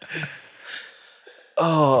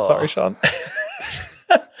 Oh, sorry, Sean.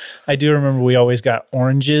 I do remember we always got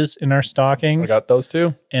oranges in our stockings I got those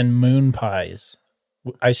too. and moon pies.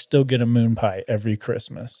 I still get a moon pie every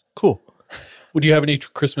Christmas. Cool. Would you have any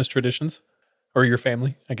Christmas traditions? Or your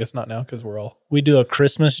family? I guess not now because we're all... We do a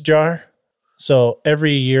Christmas jar. So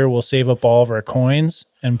every year we'll save up all of our coins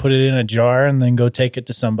and put it in a jar and then go take it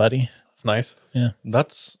to somebody. That's nice.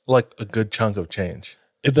 that's like a good chunk of change.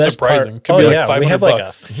 It's best surprising. part- Could be like $500. we have like a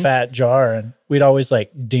fat jar and we'd always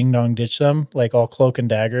like ding dong ditch them, like all cloak and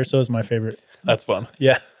dagger. So it's my favorite. That's fun.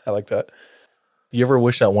 Yeah. I like that. You ever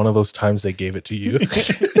wish that one of those times they gave it to you?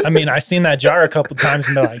 I mean, I seen that jar a couple times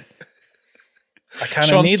and they're like, I kind of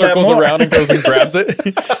Sean need that circles more. around and goes and grabs it.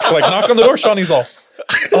 Like, knock on the door. Sean, he's all,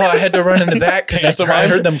 Oh, I had to run in the back because I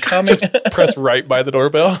heard them coming. just press right by the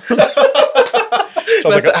doorbell. Sean's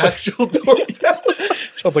like, the actual doorbell.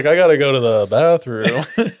 Sean's like, I got to go to the bathroom.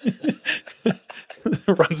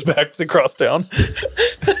 Runs back across town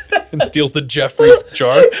and steals the Jeffrey's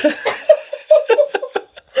jar.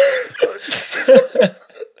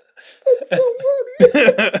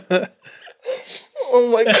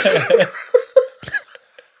 Oh my God.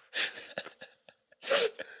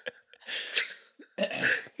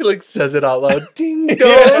 He like says it out loud. Ding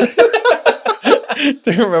dong.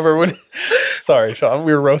 Do you remember when? Sorry, Sean.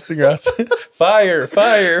 We were roasting your ass. Fire!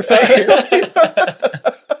 Fire! Fire!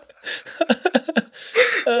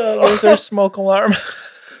 Where's our smoke alarm?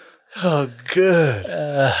 Oh, good.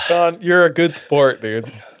 Sean, you're a good sport,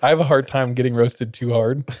 dude. I have a hard time getting roasted too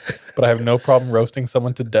hard, but I have no problem roasting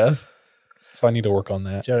someone to death. So I need to work on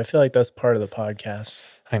that. Dude, I feel like that's part of the podcast.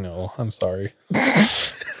 I know. I'm sorry.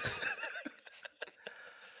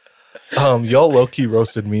 Y'all low-key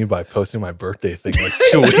roasted me by posting my birthday thing like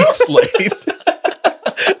 2 weeks late.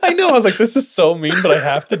 I know. I was like, this is so mean, but I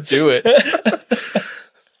have to do it.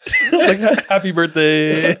 Like, happy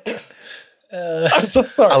birthday. I'm so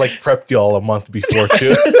sorry. I like prepped y'all a month before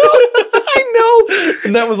too. I know.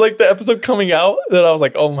 And that was like the episode coming out that I was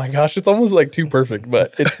like, oh my gosh, it's almost like too perfect,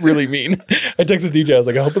 but it's really mean. I texted DJ, I was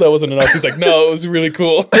like, I hope that wasn't enough. He's like, no, it was really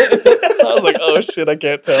cool. I was like, oh shit, I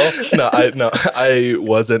can't tell. I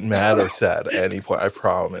wasn't mad or sad at any point. I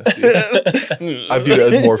promise you. I viewed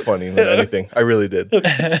it as more funny than anything. I really did.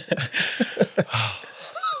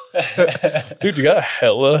 Dude, you got a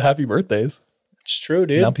hella happy birthdays. It's true,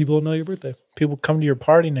 dude. Now people know your birthday. People come to your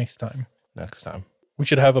party next time. Next time. We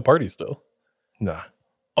should have a party still. Nah.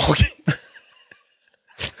 Okay.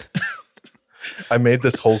 I made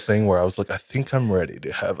this whole thing where I was like, I think I'm ready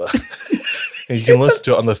to have a... And you can listen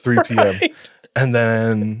to it on the 3 p.m. Right. And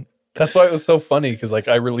then... That's why it was so funny, because like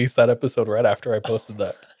I released that episode right after I posted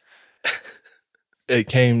that. It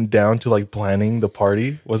came down to like planning the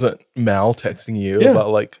party. Wasn't Mal texting you about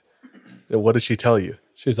like, what did she tell you?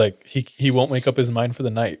 She's like, he won't make up his mind for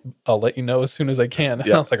the night. I'll let you know as soon as I can.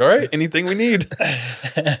 And I was like, all right, anything we need.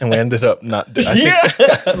 And we ended up not doing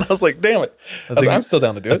it. And I was like, damn it. I'm still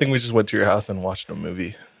down to do it. I think we just went to your house and watched a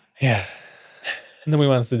movie. Yeah. And then we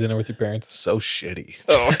went to dinner with your parents. So shitty.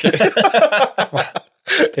 Oh, okay.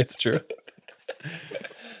 It's true.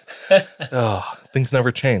 Oh, things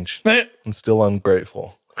never change. I'm still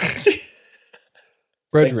ungrateful. Thank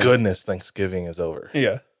goodness Thanksgiving is over.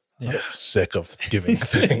 Yeah. I'm sick of giving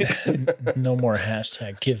things. No more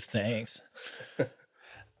hashtag give thanks.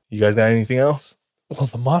 You guys got anything else? Well,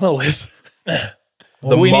 the monolith.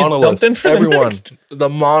 We need something for everyone. The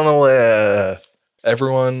monolith.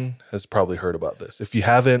 Everyone has probably heard about this. If you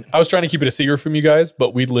haven't, I was trying to keep it a secret from you guys,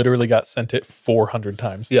 but we literally got sent it 400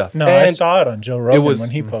 times. Yeah. No, I saw it on Joe Rogan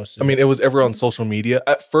when he posted. I mean, it was everywhere on social media.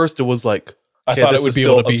 At first, it was like, I thought it would be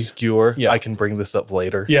able to be obscure. Yeah. I can bring this up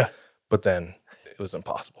later. Yeah. But then it was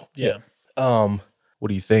impossible. Yeah. What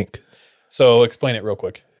do you think? So explain it real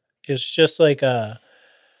quick. It's just like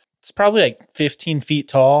it's probably like 15 feet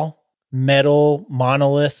tall, metal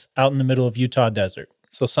monolith out in the middle of Utah desert.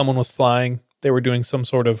 So someone was flying. They were doing some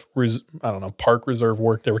sort of, park reserve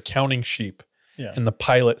work. They were counting sheep. Yeah. And the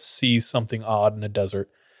pilot sees something odd in the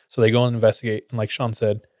desert. So they go and investigate. And like Sean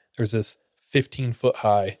said, there's this 15-foot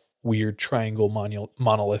high, weird triangle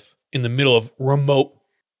monolith in the middle of remote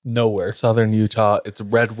nowhere. Southern Utah. It's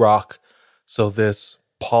red rock. So this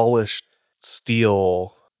polished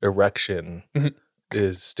steel erection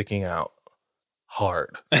is sticking out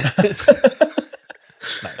hard.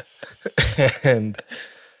 Nice. And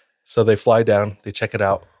so they fly down, they check it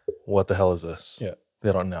out. What the hell is this? Yeah.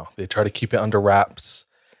 They don't know. They try to keep it under wraps.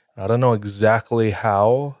 I don't know exactly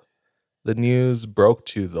how the news broke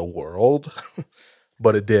to the world,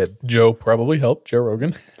 but it did. Joe probably helped. Joe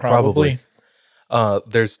Rogan. Probably.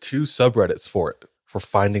 There's 2 subreddits for it, for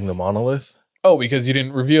finding the monolith. Oh, because you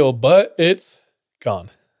didn't reveal, but it's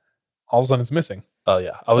gone. All of a sudden it's missing. Oh,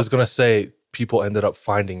 yeah. I was going to say people ended up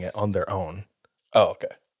finding it on their own. Oh,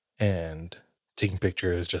 okay. And taking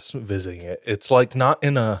pictures, just visiting it. It's like not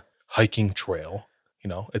in a hiking trail,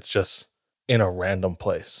 it's just in a random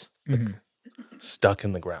place, like stuck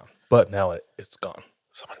in the ground. But now it's gone.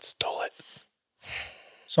 Someone stole it.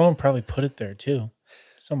 Someone probably put it there too.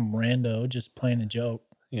 Some rando just playing a joke.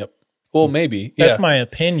 Yep. Well, maybe. That's my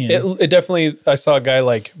opinion. It definitely, I saw a guy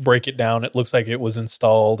like break it down. It looks like it was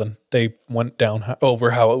installed and they went down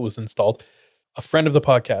over how it was installed. A friend of the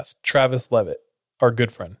podcast, Travis Levitt, our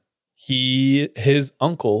good friend, his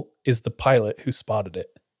uncle is the pilot who spotted it.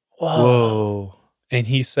 Whoa. And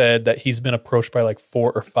he said that he's been approached by like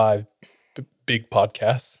 4 or 5 big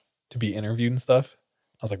podcasts to be interviewed and stuff.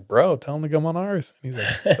 I was like, bro, tell him to come on ours. And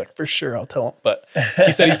he's like, for sure, I'll tell him. But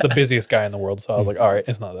he said he's the busiest guy in the world. So I was like, all right,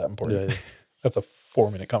 it's not that important. Yeah. That's a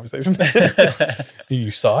 4-minute conversation.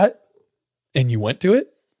 You saw it and you went to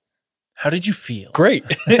it? How did you feel? Great.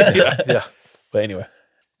 Yeah. But anyway.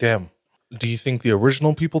 Damn. Do you think the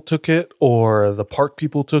original people took it, or the park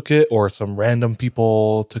people took it, or some random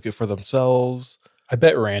people took it for themselves? I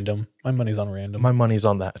bet random. My money's on random. My money's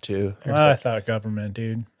on that too. I thought government,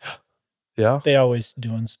 dude. Yeah? They always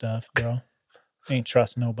doing stuff, bro. Ain't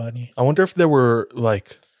trust nobody. I wonder if there were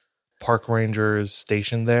like park rangers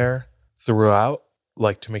stationed there throughout,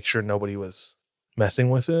 like to make sure nobody was messing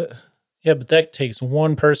with it. Yeah, but that takes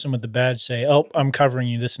one person with the badge say, oh, I'm covering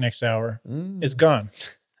you this next hour. It's gone.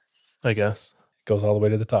 I guess. It goes all the way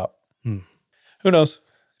to the top. Who knows?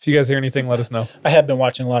 If you guys hear anything, let us know. I have been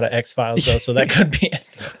watching a lot of X-Files, though, so that could be it.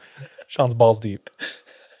 Sean's balls deep.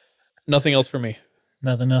 Nothing else for me.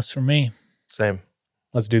 Nothing else for me. Same.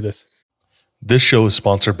 Let's do this. This show is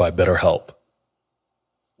sponsored by BetterHelp.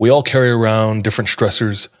 We all carry around different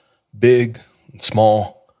stressors, big and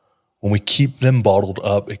small, when we keep them bottled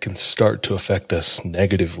up, it can start to affect us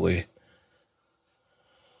negatively.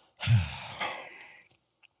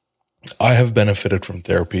 I have benefited from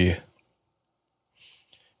therapy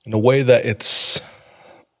in a way that it's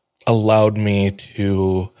allowed me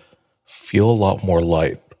to feel a lot more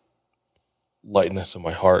lightness in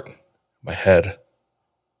my heart, my head,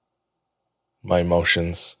 my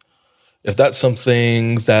emotions. If that's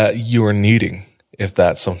something that you are needing, if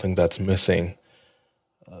that's something that's missing,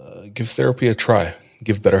 give therapy a try.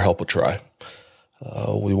 Give BetterHelp a try.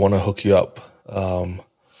 We want to hook you up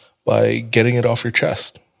by getting it off your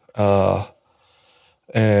chest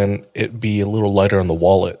and it be a little lighter on the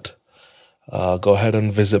wallet. Go ahead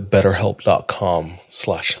and visit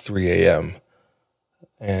betterhelp.com/3am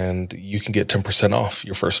and you can get 10% off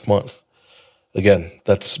your first month. Again,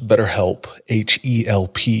 that's BetterHelp,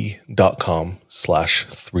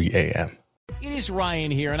 HELP.com/3am. It is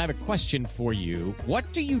Ryan here, and I have a question for you.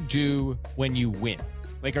 What do you do when you win?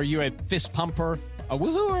 Like, are you a fist pumper, a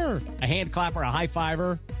woo-hooer, a hand clapper, a high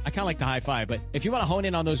fiver? I kind of like the high five, but if you want to hone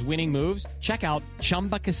in on those winning moves, check out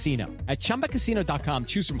Chumba Casino. At ChumbaCasino.com,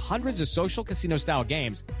 choose from hundreds of social casino-style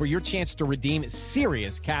games for your chance to redeem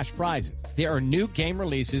serious cash prizes. There are new game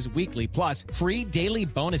releases weekly, plus free daily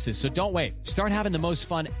bonuses. So don't wait. Start having the most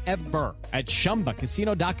fun ever at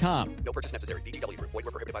ChumbaCasino.com. No purchase necessary. VGW Group. Void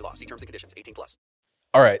where prohibited by law. See terms and conditions. 18+.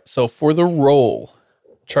 All right. So for the roll,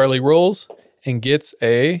 Charlie rolls and gets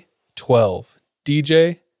a 12.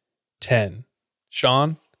 DJ, 10.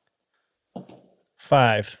 Sean?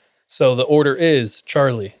 5. So the order is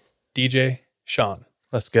Charlie, DJ, Sean.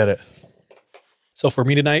 Let's get it. So for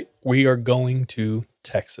me tonight, we are going to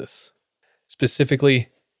Texas, specifically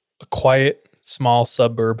a quiet, small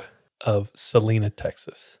suburb of Salina,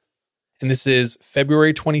 Texas. And this is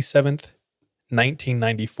February 27th,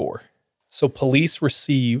 1994. So police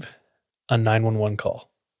receive a 911 call.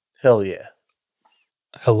 Hell yeah.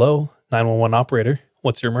 Hello, 911 operator.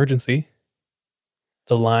 What's your emergency?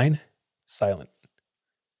 The line, silent.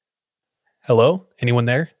 Hello, anyone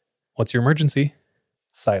there? What's your emergency?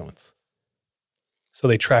 Silence. So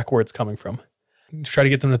they track where it's coming from. Try to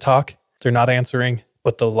get them to talk. They're not answering,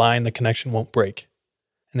 but the line, the connection won't break.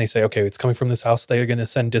 And they say, okay, it's coming from this house. They're going to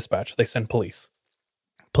send dispatch. They send police.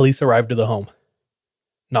 Police arrive to the home.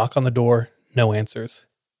 Knock on the door. No answers.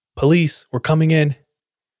 Police, we're coming in.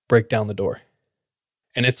 Break down the door.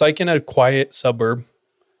 And it's like in a quiet suburb,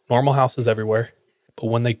 normal houses everywhere. But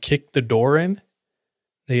when they kick the door in,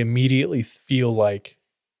 they immediately feel like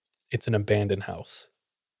it's an abandoned house.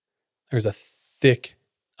 There's a thick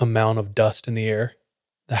amount of dust in the air.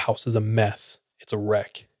 The house is a mess. It's a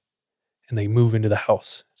wreck. And they move into the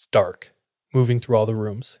house. It's dark, moving through all the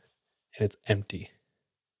rooms, and it's empty,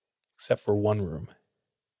 except for one room.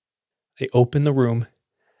 They open the room,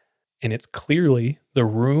 and it's clearly the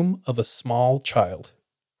room of a small child.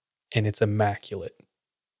 And it's immaculate.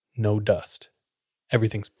 No dust.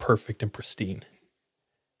 Everything's perfect and pristine.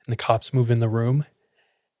 And the cops move in the room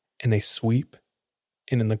and they sweep.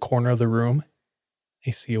 And in the corner of the room,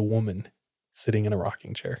 they see a woman sitting in a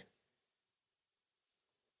rocking chair.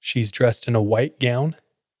 She's dressed in a white gown.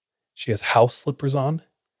 She has house slippers on.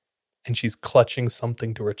 And she's clutching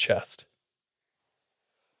something to her chest.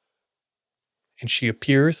 And she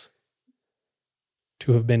appears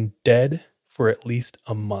to have been dead for at least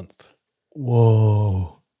a month.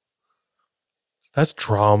 Whoa. That's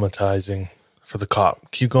traumatizing for the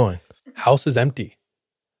cop. Keep going. House is empty,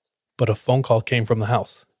 but a phone call came from the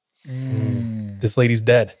house. This lady's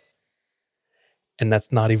dead. And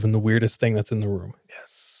that's not even the weirdest thing that's in the room.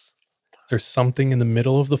 Yes. There's something in the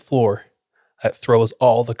middle of the floor that throws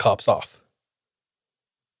all the cops off.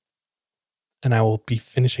 And I will be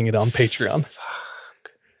finishing it on Patreon.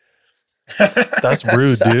 That's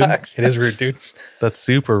rude, dude. It is rude, dude. That's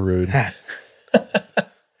super rude.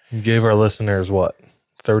 You gave our listeners what?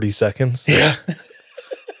 30 seconds? Yeah.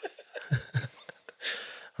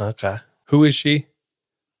 Okay. Who is she?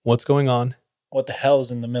 What's going on? What the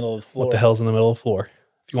hell's in the middle of the floor? What the hell's in the middle of the floor?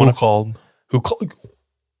 If you Who want to called? Who called?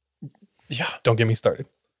 Yeah, don't get me started.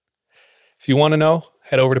 If you want to know,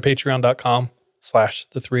 head over to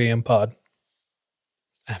patreon.com/the3am pod.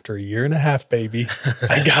 After a year and a half, baby,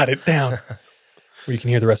 I got it down. Where you can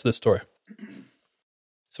hear the rest of this story.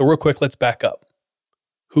 So real quick, let's back up.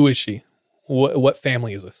 Who is she? What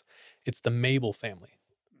family is this? It's the Mabel family.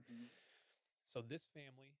 So this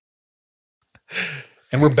family,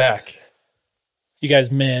 and we're back. You guys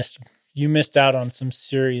missed. You missed out on some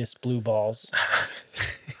serious blue balls.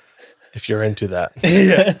 If you're into that.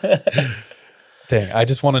 Yeah. Dang, I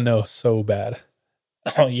just want to know so bad.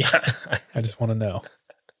 Oh, yeah. I just want to know.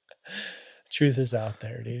 Truth is out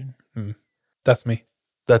there, dude. That's me.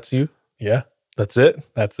 That's you? Yeah, That's it?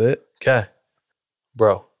 that's it. Okay.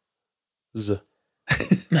 Bro.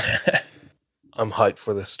 I'm hyped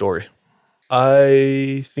for this story.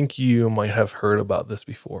 I think you might have heard about this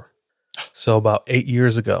before. So about 8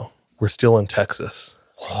 years ago, we're still in Texas.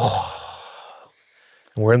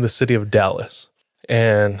 And we're in the city of Dallas.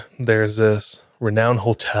 And there's this renowned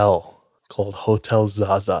hotel called Hotel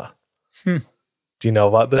Zaza. Do you know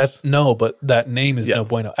about this? No, but that name is Yeah. no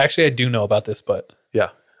bueno. Actually, I do know about this, but Yeah.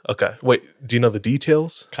 Okay. Wait, do you know the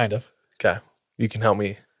details? kind of. Okay. You can help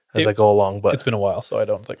me as I go along, but It's been a while, so I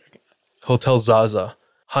don't think I can. Hotel Zaza,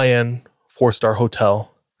 high-end 4-star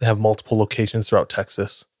hotel. They have multiple locations throughout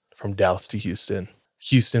Texas, from Dallas to Houston.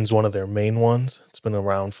 Houston's one of their main ones. It's been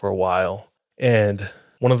around for a while. And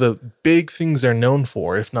one of the big things they're known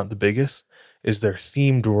for, if not the biggest, is their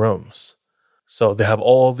themed rooms. So they have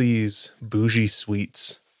all these bougie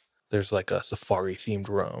suites. There's like a safari-themed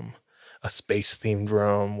room, a space-themed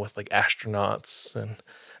room with like astronauts and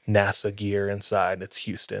NASA gear inside. It's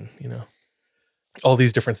Houston, you know. All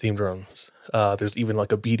these different themed rooms. There's even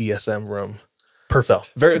like a BDSM room. Perfect.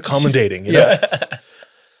 So, very accommodating, you know?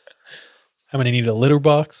 I'm going to need a litter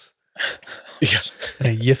box Yeah. and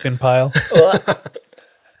a yiffin pile.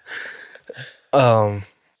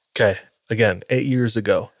 Okay. Again, 8 years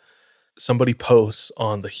ago, somebody posts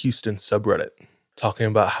on the Houston subreddit talking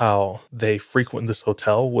about how they frequent this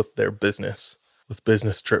hotel with their business, with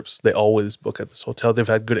business trips. They always book at this hotel. They've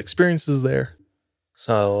had good experiences there.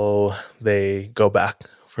 So they go back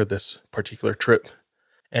for this particular trip.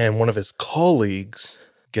 And one of his colleagues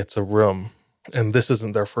gets a room. And this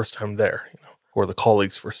isn't their first time there, you know, or the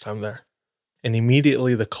colleague's first time there. And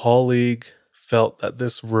immediately the colleague felt that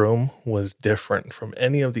this room was different from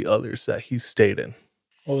any of the others that he stayed in.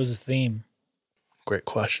 What was the theme? Great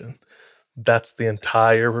question. That's the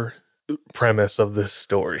entire premise of this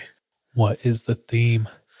story. What is the theme?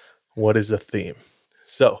 What is the theme?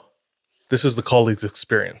 So, this is the colleague's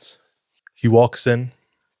experience. He walks in,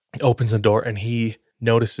 opens the door, and he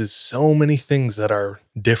notices so many things that are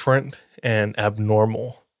different and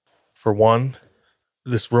abnormal. For one,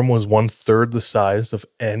 this room was 1/3 the size of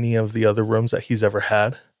any of the other rooms that he's ever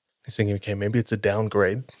had. He's thinking, okay, maybe it's a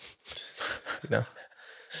downgrade. You know,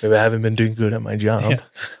 maybe I haven't been doing good at my job. Yeah.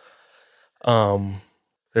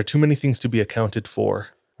 There are too many things to be accounted for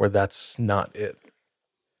where that's not it.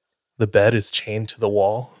 The bed is chained to the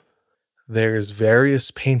wall. There's various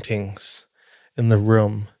paintings in the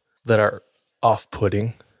room that are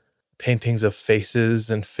off-putting. Paintings of faces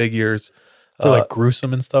and figures. They're like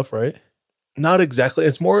gruesome and stuff, right? Not exactly.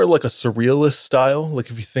 It's more like a surrealist style. Like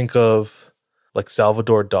if you think of like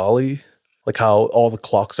Salvador Dali, like how all the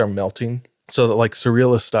clocks are melting. So that like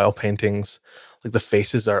surrealist style paintings, like the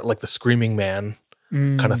faces are like the screaming man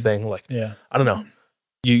kind of thing. Like, Yeah. I don't know.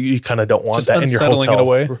 You kind of don't want Just that in your unsettling hotel in a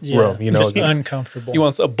way. room. You know, Just uncomfortable. He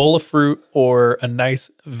wants a bowl of fruit or a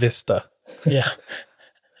nice vista. Yeah.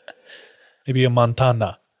 Maybe a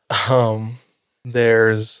Montana.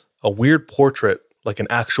 There's a weird portrait, like an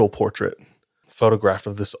actual portrait, photographed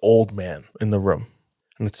of this old man in the room,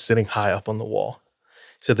 and it's sitting high up on the wall.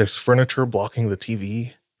 He said there's furniture blocking the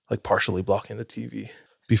TV, like partially blocking the TV.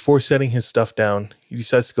 Before setting his stuff down, he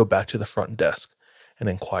decides to go back to the front desk and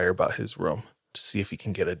inquire about his room to see if he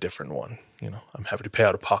can get a different one. You know, I'm happy to pay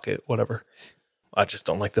out of pocket, whatever. I just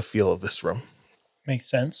don't like the feel of this room. Makes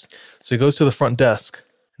sense. So he goes to the front desk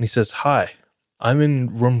and he says, "Hi, I'm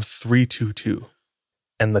in room 322.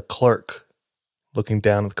 And the clerk, looking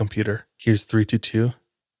down at the computer, hears 322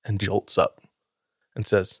 and jolts up and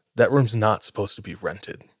says, "That room's not supposed to be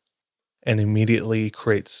rented." And immediately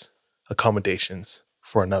creates accommodations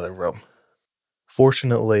for another room.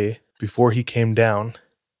 Fortunately, before he came down,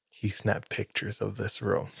 he snapped pictures of this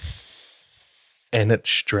room. And it's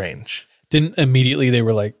strange. Didn't immediately they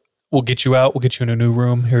were like, we'll get you out. We'll get you in a new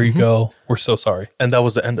room. Here you go. We're so sorry. And that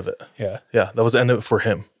was the end of it. Yeah. Yeah, that was the end of it for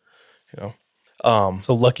him. You know,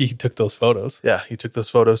 So lucky he took those photos. yeah, he took those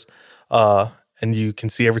photos, and you can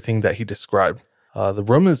see everything that he described. The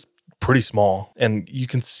room is pretty small, and you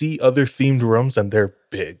can see other themed rooms, and they're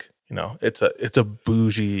big. You know, it's a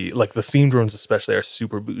bougie, like the themed rooms especially are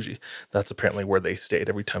super bougie. That's apparently where they stayed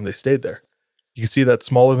every time they stayed there. You can see that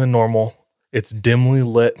smaller than normal. It's dimly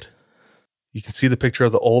lit. You can see the picture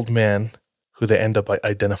of the old man who they end up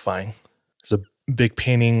identifying. There's a big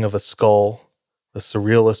painting of a skull, the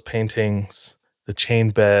surrealist paintings, the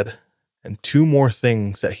chain bed, and two more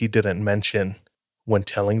things that he didn't mention when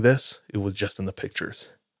telling this. It was just in the pictures.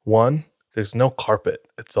 One, there's no carpet.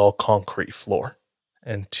 It's all concrete floor.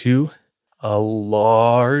 And two, a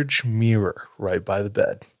large mirror right by the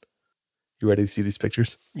bed. You ready to see these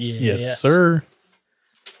pictures? Yeah. Yes, sir.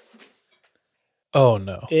 Oh,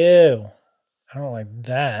 no. Ew. I don't like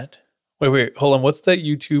that. Wait, hold on. What's that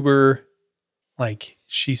YouTuber? Like,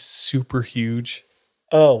 she's super huge.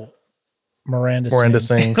 Oh, Miranda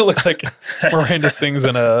sings. It looks like Miranda sings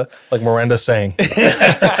in a... Like Miranda sang.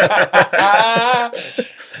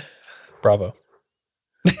 Bravo.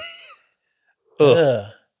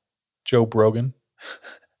 Ugh. Joe Brogan.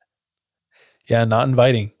 Yeah, not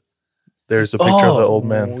inviting. There's a picture of the old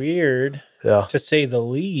man. Weird, Yeah. to say the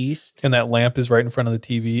least. And that lamp is right in front of the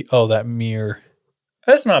TV. Oh, that mirror.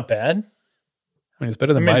 That's not bad. I mean, it's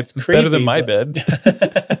better than it's better than creepy, my but-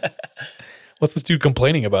 bed. What's this dude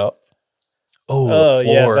complaining about? Oh, Oh, the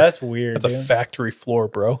yeah, floor. that's weird. That's a dude. factory floor,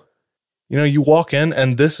 bro. You know, you walk in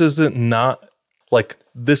and this isn't not like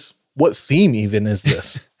this. What theme even is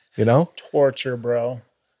this? You know? Torture, bro.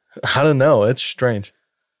 I don't know. It's strange.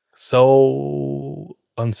 So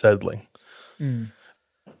unsettling. Mm.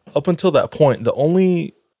 Up until that point, the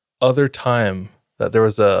only other time that there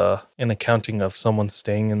was an accounting of someone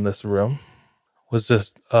staying in this room was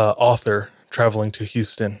this author traveling to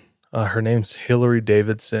Houston. Her name's Hillary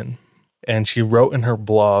Davidson. And she wrote in her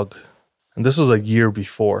blog, and this was a year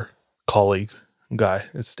before, colleague guy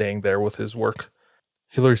is staying there with his work.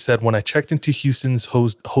 Hillary said, when I checked into Houston's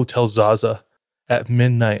Hotel Zaza at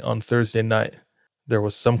midnight on Thursday night, there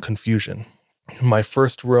was some confusion. My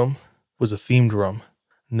first room was a themed room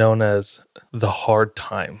known as the Hard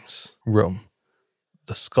Times room.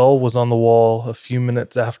 The skull was on the wall. A few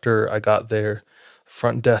minutes after I got there, the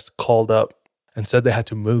front desk called up and said they had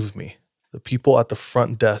to move me. The people at the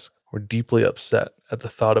front desk were deeply upset at the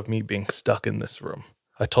thought of me being stuck in this room.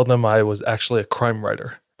 I told them I was actually a crime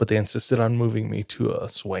writer, but they insisted on moving me to a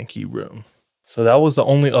swanky room. So that was the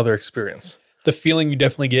only other experience. The feeling you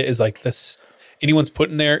definitely get is like this. Anyone's put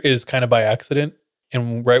in there is kind of by accident.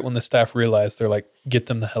 And right when the staff realize, they're like, get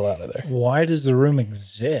them the hell out of there. Why does the room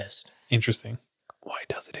exist? Interesting. Why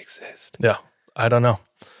does it exist? Yeah, I don't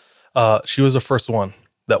know. She was the first one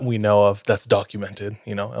that we know of that's documented,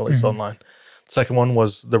 you know, at least online. The second one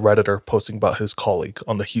was the Redditor posting about his colleague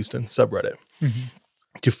on the Houston subreddit.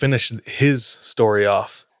 To finish his story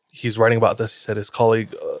off, he's writing about this. He said his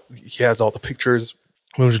colleague, he has all the pictures,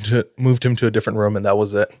 moved him to a different room, and that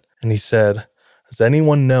was it. And he said, does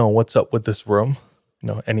anyone know what's up with this room? You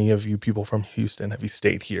know, any of you people from Houston, have you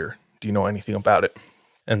stayed here? Do you know anything about it?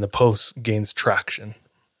 And the post gains traction.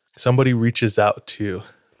 Somebody reaches out to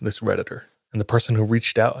this Redditor, and the person who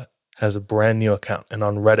reached out has a brand new account. And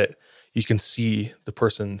on Reddit, you can see the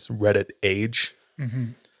person's Reddit age,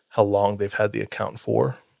 how long they've had the account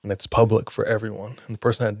for, and it's public for everyone. And the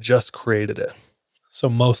person had just created it. So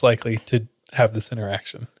most likely to have this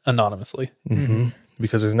interaction anonymously.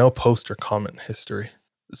 Because there's no post or comment history.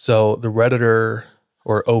 So the Redditor,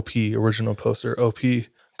 or OP, original poster, OP,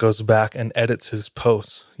 goes back and edits his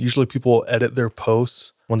posts. Usually people will edit their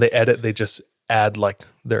posts. When they edit, they just add like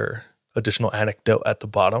their additional anecdote at the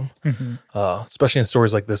bottom, especially in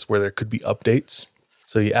stories like this where there could be updates.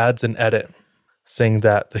 So he adds an edit saying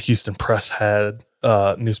that the Houston Press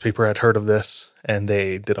newspaper had heard of this and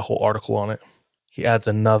they did a whole article on it. He adds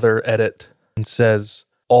another edit and says,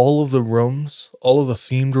 all of the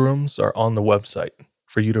themed rooms are on the website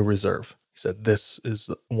for you to reserve. He said, this is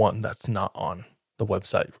the one that's not on the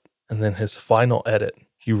website. And then his final edit,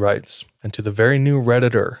 he writes, and to the very new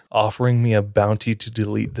Redditor offering me a bounty to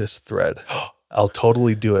delete this thread, I'll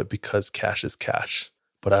totally do it because cash is cash,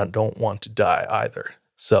 but I don't want to die either.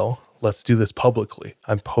 So let's do this publicly.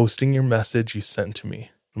 I'm posting your message you sent to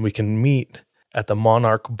me, and we can meet at the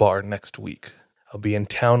Monarch Bar next week. I'll be in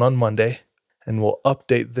town on Monday, and we'll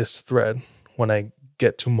update this thread when I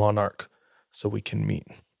get to Monarch so we can meet.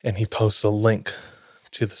 And he posts a link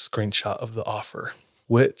to the screenshot of the offer,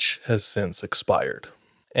 which has since expired.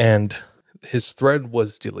 And his thread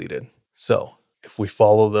was deleted. So if we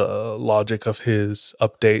follow the logic of his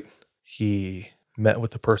update, he met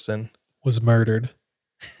with the person. Was murdered.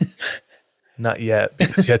 Not yet,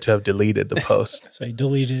 because he had to have deleted the post. So he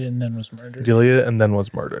deleted it and then was murdered. Deleted it and then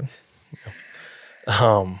was murdered.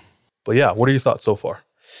 But yeah, what are your thoughts so far?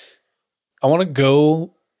 I want to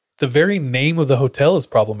go. The very name of the hotel is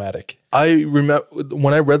problematic. I remember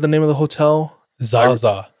when I read the name of the hotel,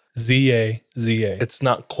 Zaza. Z-A-Z-A. It's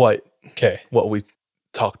not quite what we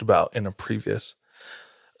talked about in a previous.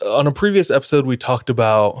 On a previous episode, we talked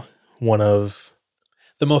about one of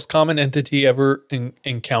the most common entity ever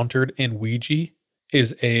encountered in Ouija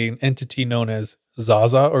is an entity known as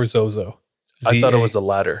Zaza or Zozo. I thought it was the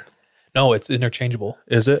latter. No, it's interchangeable.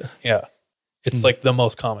 Is it? Yeah. It's like the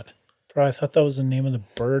most common. Bro, I thought that was the name of the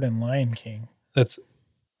bird in Lion King. That's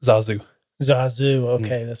Zazu. Zazu.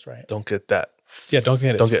 Okay, that's right. Don't get that. Yeah, don't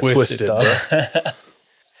get it twisted, dog. bro.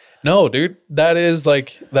 No, dude. That is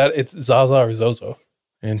like that. It's Zaza or Zozo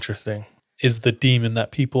Interesting. is the demon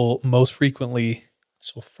that people most frequently.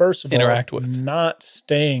 So first of all, Interact with. not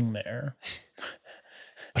staying there.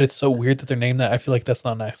 But it's so weird that they're named that. I feel like that's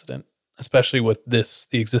not an accident, especially with the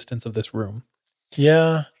existence of this room.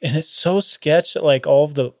 Yeah. And it's so sketch that like all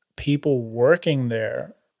of the people working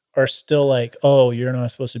there are still like, oh, you're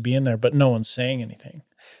not supposed to be in there, but no one's saying anything.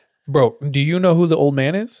 Bro, do you know who the old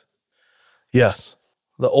man is Yes.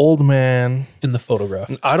 The old man. in the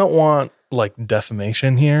photograph? I don't want like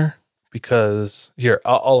defamation here because here,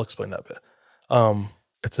 I'll explain that bit.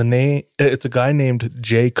 It's a guy named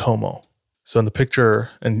Jay Como. So in the picture,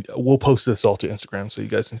 and we'll post this all to Instagram so you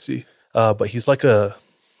guys can see. But he's like a,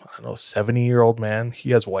 I don't know, 70-year-old man.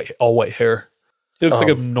 He has all white hair. He looks like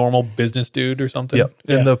a normal business dude or something. Yep.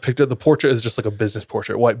 And the portrait is just like a business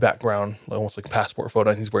portrait, white background, almost like a passport photo,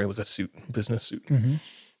 and he's wearing like a suit, business suit. Mm-hmm.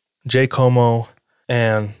 Jay Como,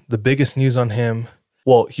 and the biggest news on him,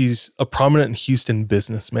 well, he's a prominent Houston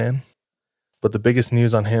businessman, but the biggest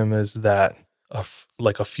news on him is that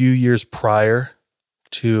like a few years prior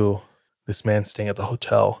to this man staying at the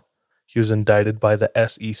hotel, he was indicted by the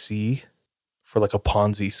SEC for like a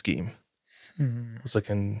Ponzi scheme. Mm-hmm. It was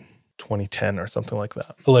like in 2010 or something like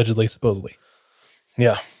that. Allegedly, supposedly.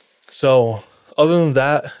 Yeah. So other than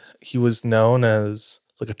that, he was known as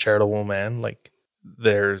like a charitable man. Like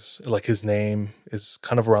there's like his name is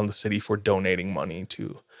kind of around the city for donating money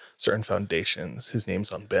to certain foundations. His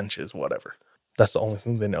name's on benches, whatever. That's the only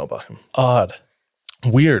thing they know about him. Odd.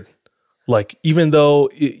 Weird. Like even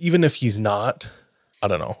if he's not, I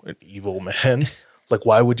don't know, an evil man, like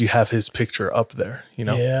why would you have his picture up there, you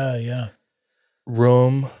know? Yeah.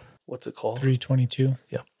 Room, what's it called? 322.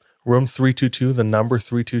 Yeah. Room 322, the number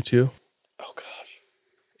 322. Oh, gosh.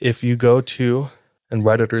 If you go to, and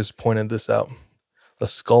Redditors pointed this out, the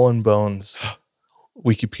Skull and Bones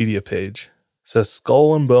Wikipedia page says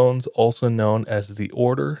Skull and Bones, also known as the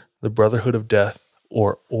Order, the Brotherhood of Death,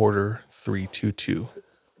 or Order 322.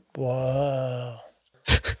 Wow.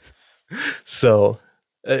 So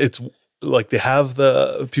it's like they have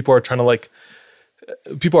people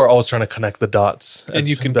are always trying to connect the dots. And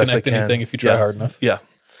you can connect anything if you try hard enough. Yeah.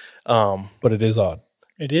 But it is odd.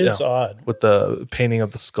 It is odd. With the painting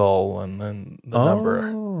of the skull and then the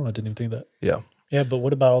number. Oh, I didn't even think that. Yeah. Yeah, but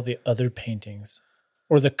what about all the other paintings?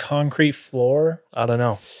 Or the concrete floor? I don't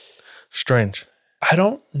know. Strange. I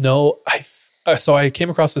don't know. So I came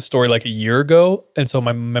across this story like a year ago, and so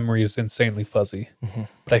my memory is insanely fuzzy. Mm-hmm.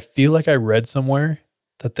 But I feel like I read somewhere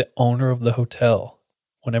that the owner of the hotel,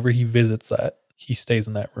 whenever he visits that, he stays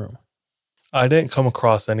in that room. I didn't come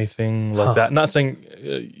across anything like that. Not saying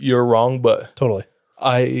you're wrong, but Totally.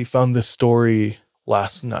 I found this story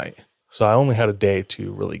last night. So I only had a day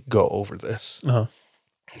to really go over this. Uh-huh.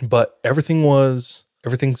 But everything's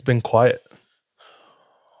been quiet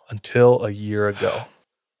until a year ago.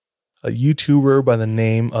 A YouTuber by the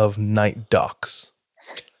name of Night Docs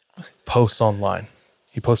posts online.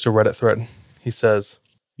 He posts a Reddit thread. He says,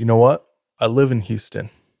 "You know what? I live in Houston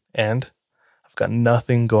and I've got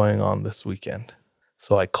nothing going on this weekend.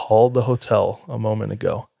 So I called the hotel a moment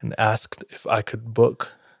ago and asked if I could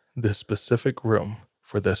book this specific room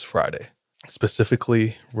for this Friday,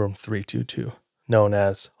 specifically room 322, known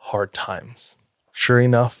as Hard Times. Sure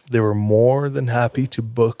enough, they were more than happy to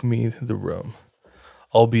book me the room,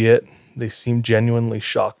 albeit they seemed genuinely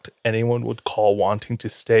shocked anyone would call wanting to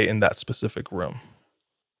stay in that specific room.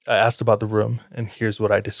 I asked about the room, and here's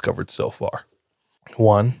what I discovered so far.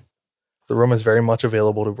 1, the room is very much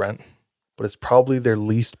available to rent, but it's probably their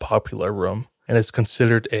least popular room, and it's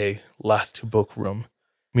considered a last to book room,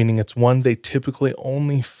 meaning it's one they typically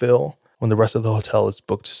only fill when the rest of the hotel is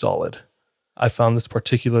booked solid. I found this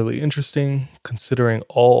particularly interesting, considering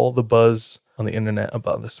all the buzz on the internet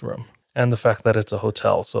about this room, and the fact that it's a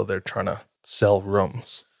hotel, so they're trying to sell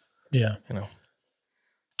rooms. Yeah.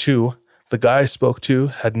 2, the guy I spoke to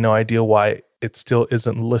had no idea why it still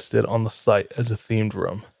isn't listed on the site as a themed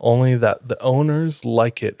room, only that the owners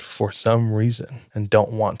like it for some reason and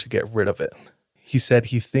don't want to get rid of it. He said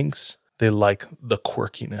he thinks they like the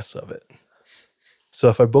quirkiness of it. So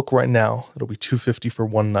if I book right now, it'll be $250 for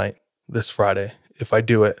one night this Friday. If I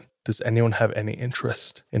do it, does anyone have any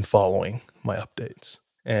interest in following my updates?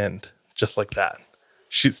 And just like that,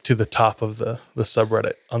 shoots to the top of the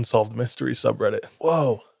subreddit, Unsolved Mystery subreddit.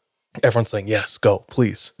 Whoa. Everyone's saying, yes, go,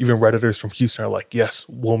 please. Even Redditors from Houston are like, yes,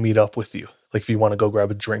 we'll meet up with you. Like if you want to go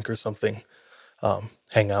grab a drink or something,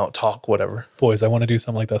 hang out, talk, whatever. Boys, I want to do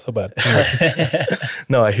something like that so bad.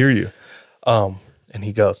 No, I hear you. And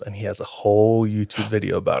he goes, and he has a whole YouTube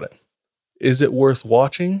video about it. Is it worth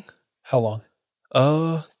watching? How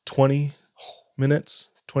long? 20 minutes,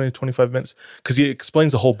 20 to 25 minutes, because he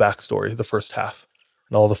explains the whole backstory, the first half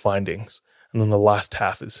and all the findings. And then the last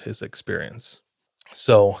half is his experience.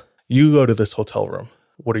 So you go to this hotel room.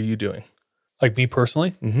 What are you doing? Like me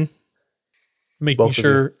personally? Mm-hmm. Making Both of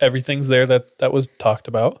sure everything's there that was talked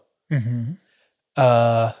about.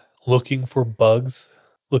 Mm-hmm. Looking for bugs,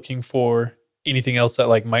 looking for anything else that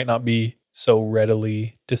like might not be so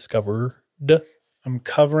readily discovered. I'm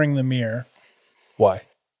covering the mirror Why?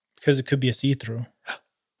 because it could be a see-through.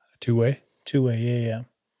 Two-way? Two-way, yeah.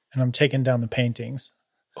 And I'm taking down the paintings.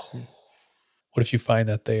 What if you find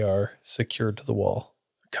that they are secured to the wall?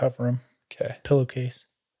 Cover them. Okay. Pillowcase.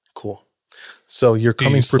 Cool. So you're Do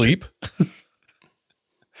coming you for sleep?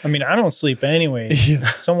 I mean, I don't sleep anyway.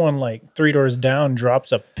 Someone like 3 doors down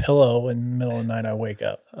drops a pillow in the middle of the night, I wake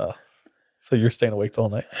up. So you're staying awake the whole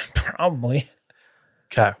night? Probably.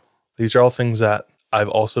 Okay. These are all things that I've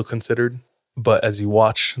also considered. But as you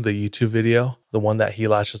watch the YouTube video, the one that he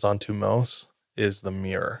latches onto most is the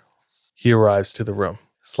mirror. He arrives to the room,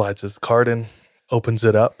 slides his card in, opens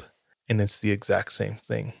it up, and it's the exact same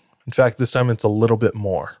thing. In fact, this time it's a little bit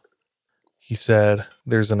more. He said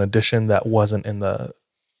there's an addition that wasn't in the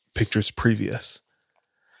pictures previous.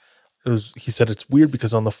 He said it's weird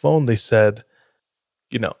because on the phone they said,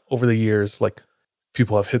 you know, over the years, like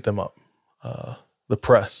people have hit them up, the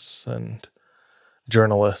press and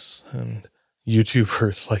journalists and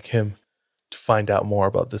YouTubers like him to find out more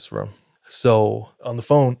about this room. So on the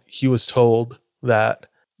phone, he was told that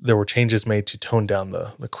there were changes made to tone down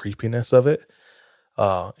the creepiness of it,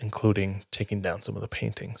 including taking down some of the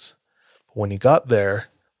paintings. But when he got there,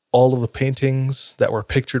 all of the paintings that were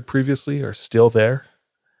pictured previously are still there.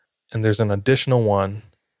 And there's an additional one,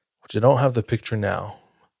 which I don't have the picture now,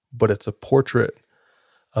 but it's a portrait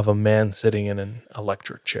of a man sitting in an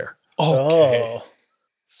electric chair. Okay. Oh.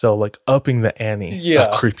 So like upping the ante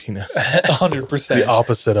of creepiness. 100%. The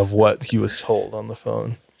opposite of what he was told on the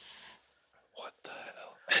phone. What the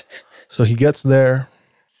hell? So he gets there.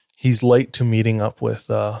 He's late to meeting up with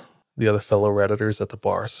the other fellow Redditors at the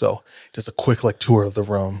bar. So just a quick like tour of the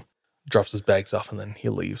room, drops his bags off, and then he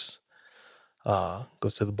leaves.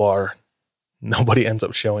 Goes to the bar. Nobody ends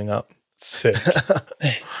up showing up. Sick.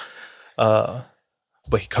 But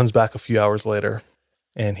he comes back a few hours later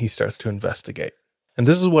and he starts to investigate. And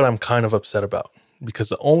this is what I'm kind of upset about, because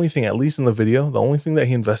the only thing, at least in the video, the only thing that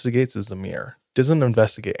he investigates is the mirror. Doesn't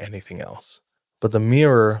investigate anything else. But the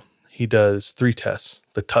mirror, he does 3 tests.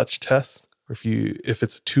 The touch test, if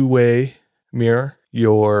it's a 2-way mirror,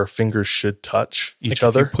 your fingers should touch each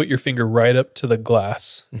other. If you put your finger right up to the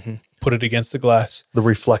glass, put it against the glass, the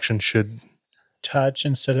reflection should touch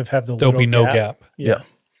instead of have the there'll little be no gap. Yeah.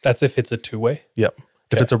 That's if it's a 2-way. Yep.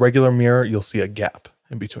 If it's a regular mirror, you'll see a gap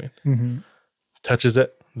in between. Mm-hmm. Touches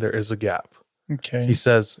it, there is a gap. Okay. He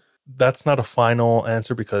says that's not a final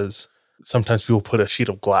answer because sometimes people put a sheet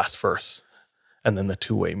of glass first and then the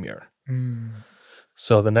 2-way mirror.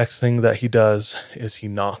 So the next thing that he does is he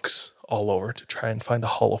knocks all over to try and find a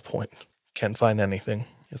hollow point. Can't find anything.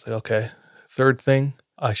 He's like, okay. Third thing,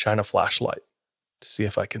 I shine a flashlight to see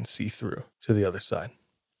if I can see through to the other side.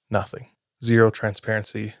 Nothing. Zero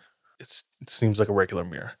transparency. It seems like a regular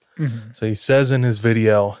mirror. Mm-hmm. So he says in his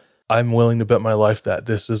video, I'm willing to bet my life that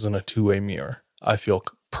this isn't a 2-way mirror. I feel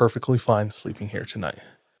perfectly fine sleeping here tonight.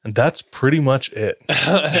 And that's pretty much it.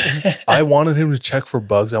 I wanted him to check for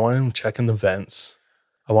bugs. I wanted him to check in the vents.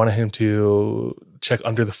 I wanted him to check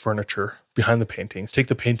under the furniture, behind the paintings, take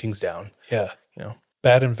the paintings down. Yeah. You know,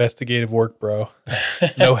 Bad investigative work, bro.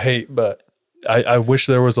 No hate, but I wish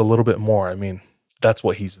there was a little bit more. I mean, that's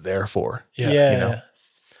what he's there for. yeah. You know?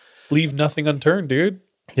 Leave nothing unturned, dude.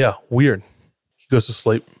 Yeah, weird. He goes to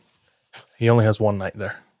sleep. He only has 1 night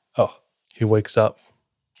there. Oh. He wakes up.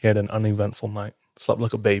 He had an uneventful night. Slept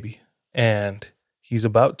like a baby. And he's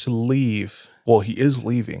about to leave. Well, he is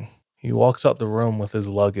leaving. He walks out the room with his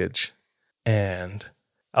luggage. And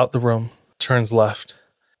out the room, turns left,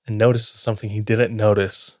 and notices something he didn't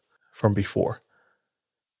notice from before.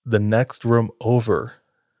 The next room over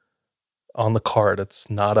on the card, it's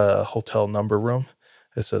not a hotel number room.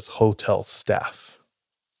 It says hotel staff.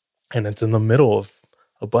 And it's in the middle of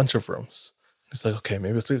a bunch of rooms. He's like, okay,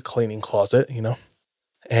 maybe it's like a cleaning closet, you know?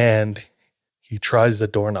 And he tries the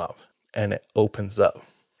doorknob and it opens up.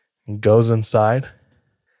 He goes inside.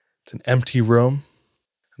 It's an empty room.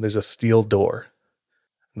 And there's a steel door.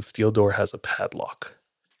 And the steel door has a padlock.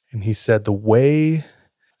 And he said the way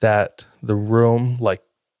that the room like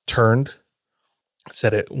turned,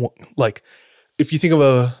 said it like, if you think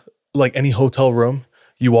of any hotel room,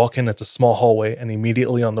 you walk in, it's a small hallway, and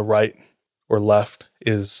immediately on the right or left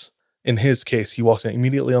is, in his case, he walks in,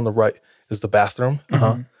 immediately on the right is the bathroom.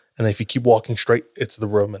 And And if you keep walking straight, it's the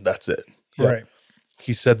room and that's it. Right.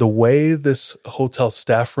 He said the way this hotel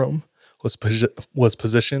staff room was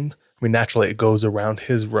positioned, I mean, naturally it goes around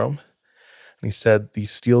his room. And he said the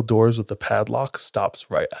steel doors with the padlock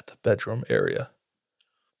stops right at the bedroom area.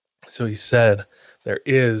 So he said there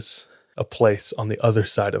is a place on the other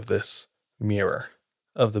side of this mirror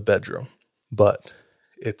of the bedroom, but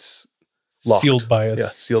it's locked. Sealed by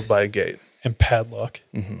a gate. And padlock.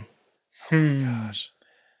 Gosh.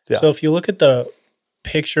 Yeah. So if you look at the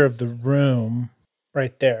picture of the room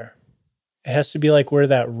right there, it has to be like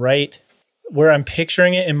where I'm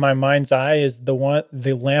picturing it in my mind's eye is the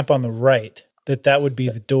lamp on the right, that would be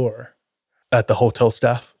the door. At the hotel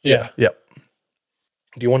staff? Yeah. Yep.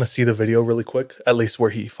 Do you want to see the video really quick? At least where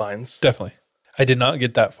he finds? Definitely. I did not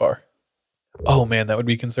get that far. Oh man, that would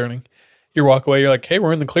be concerning. You walk away, you're like, hey,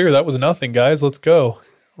 we're in the clear. That was nothing, guys. Let's go.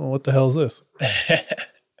 Well, what the hell is this? Let's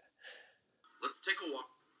take a walk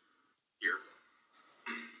here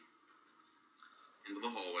into the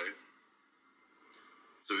hallway.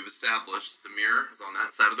 So we've established the mirror is on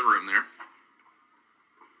that side of the room there.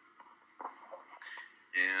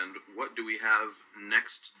 And what do we have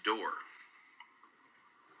next door?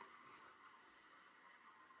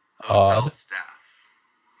 Hotel Odd. staff.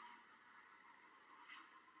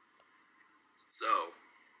 So.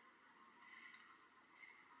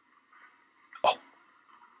 Oh. I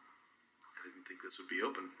didn't think this would be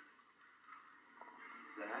open.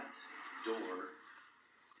 That door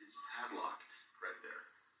is padlocked right there.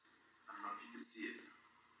 I don't know if you can see it.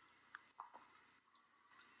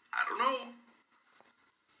 I don't know.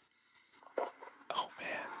 Oh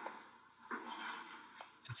man.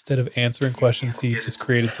 Instead of answering questions, he just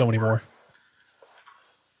created so many more.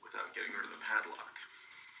 Without getting rid of the padlock.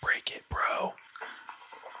 Break it, bro.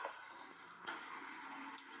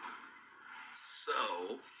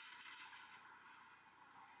 So,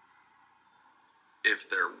 if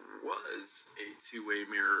there was a two-way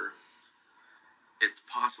mirror, it's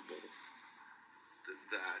possible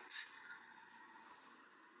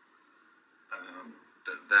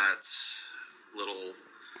that little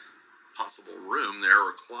possible room there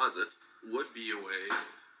or closet would be a way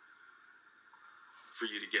for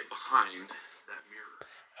you to get behind that mirror.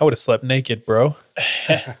 I would have slept naked, bro.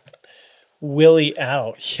 Willie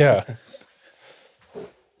out. Yeah.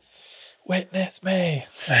 Witness me.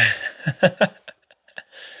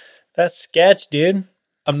 That's sketch, dude.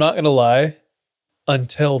 I'm not going to lie.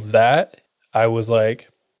 Until that, I was like,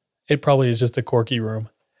 it probably is just a quirky room.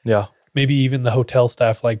 Yeah. Maybe even the hotel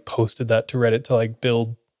staff like posted that to Reddit to like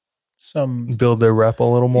build their rep a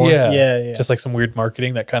little more. Yeah. Just like some weird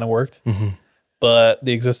marketing that kind of worked. Mm-hmm. But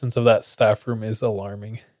the existence of that staff room is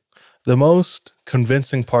alarming. The most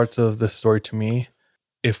convincing parts of this story to me,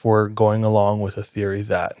 if we're going along with a theory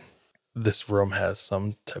that this room has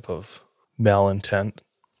some type of malintent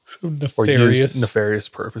So or nefarious. used nefarious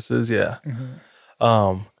purposes,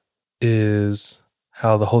 is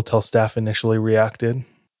how the hotel staff initially reacted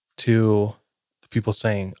to the people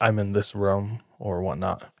saying, I'm in this room or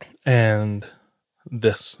whatnot. And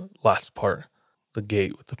this last part, the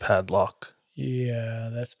gate with the padlock. Yeah,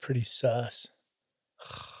 that's pretty sus.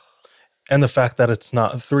 And the fact that it's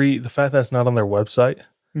not the fact that it's not on their website.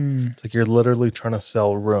 It's like you're literally trying to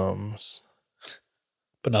sell rooms.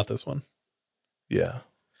 But not this one. Yeah.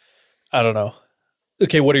 I don't know.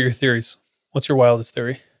 Okay, what are your theories? What's your wildest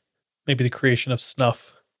theory? Maybe the creation of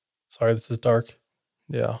snuff. Sorry, this is dark.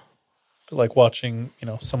 Yeah. But like watching,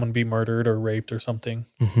 someone be murdered or raped or something.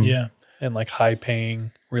 Mm-hmm. Yeah. And like high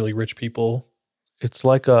paying, really rich people. It's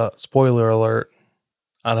like a spoiler alert.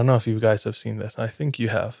 I don't know if you guys have seen this. I think you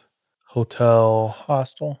have.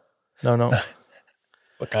 Hostel. No.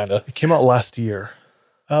 But kind of. It came out last year.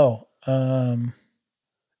 Oh,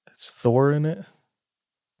 It's Thor in it.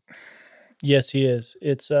 yes, he is.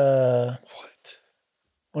 It's what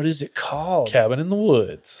is it called? Cabin in the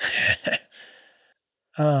Woods.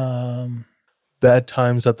 Bad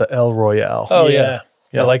Times at the El Royale. Oh, Yeah.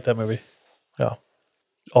 yeah. I like that movie. Yeah.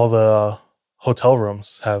 All the hotel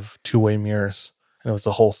rooms have two-way mirrors. And it was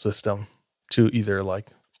the whole system to either like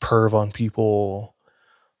perv on people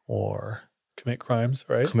or Commit crimes,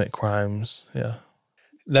 right? commit crimes. Yeah.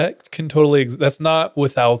 That can totally, that's not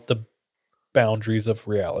without the boundaries of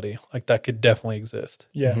reality. Like that could definitely exist.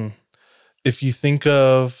 Yeah. Mhm. If you think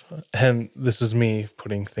of, and this is me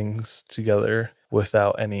putting things together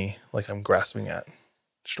without any, like I'm grasping at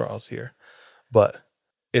straws here, but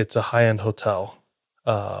it's a high-end hotel.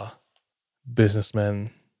 High-end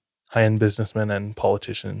businessmen and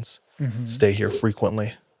politicians Mhm. stay here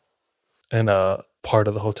frequently. And a part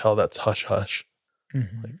of the hotel that's hush-hush.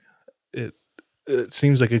 Mhm. it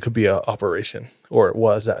seems like it could be an operation, or it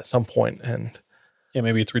was at some point, and Yeah,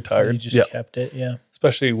 maybe it's retired. You just kept it, yeah.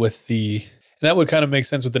 Especially with and that would kind of make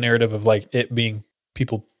sense with the narrative of like it being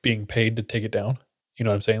people being paid to take it down. You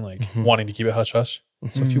know what I'm saying? Like wanting to keep it hush hush.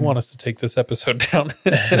 So if you want us to take this episode down,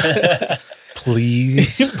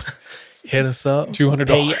 please hit us up. $200.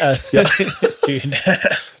 Pay us. Dude.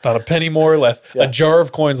 Not a penny more or less. A jar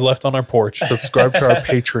of coins left on our porch. Subscribe to our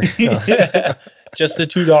Patreon. Just the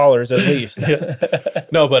 $2 at least.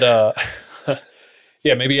 No, but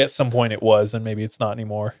yeah, maybe at some point it was, and maybe it's not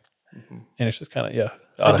anymore. And it's just kind of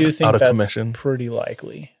I do think out of that's commission. pretty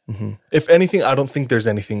likely. If anything, I don't think there's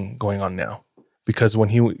anything going on now, because when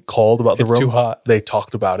he called about the It's room, too hot. They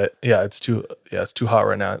talked about it. Yeah, it's too hot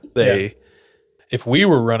right now. If we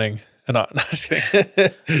were running, not just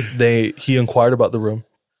kidding. He inquired about the room,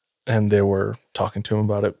 and they were talking to him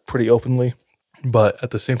about it pretty openly. But at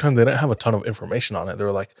the same time, they didn't have a ton of information on it. They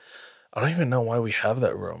were like, I don't even know why we have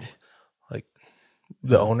that room. Like,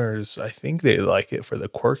 the owners, I think they like it for the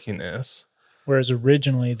quirkiness. Whereas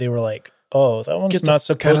originally they were like, oh, that one's Get the not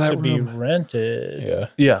fuck out of supposed that to be room. rented. Yeah.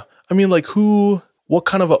 Yeah. I mean, like, what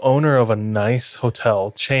kind of a owner of a nice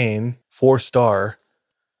hotel chain, 4-star,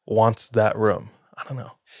 wants that room? I don't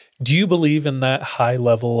know. Do you believe in that high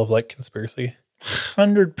level of like conspiracy?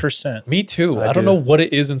 100%. Me too. I do. don't know what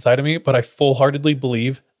it is inside of me, but I full-heartedly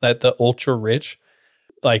believe that the ultra rich,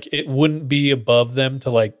 like it wouldn't be above them to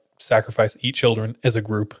like sacrifice, eat children as a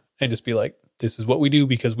group and just be like, this is what we do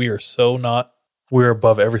because we are so not. We're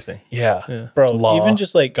above everything. Yeah. Bro, Law, even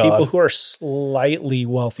just like God. people who are slightly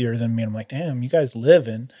wealthier than me, I'm like, damn, you guys live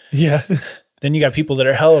in. Yeah. Then you got people that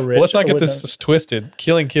are hella rich. Well, let's not get with this twisted.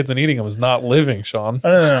 Killing kids and eating them is not living, Sean.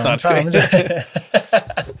 No. Not just kidding.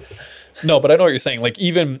 No, but I know what you're saying. Like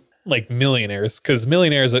even like millionaires, because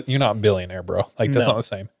millionaires, you're not a billionaire, bro. Like that's No. not the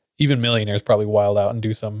same. Even millionaires probably wild out and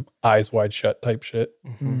do some eyes wide shut type shit.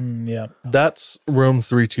 Yeah. That's room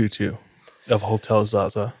 322 of Hotel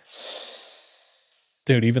Zaza.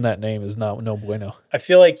 Dude, even that name is no bueno. I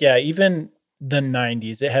feel like, yeah, even the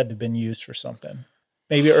 90s, it had to have been used for something.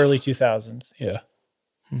 Maybe early 2000s. Yeah.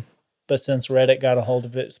 But since Reddit got a hold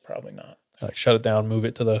of it, it's probably not. Like shut it down, move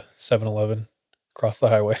it to the 7-Eleven across the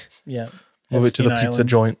highway. Yeah. Move it to the Epstein pizza Island.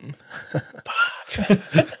 joint.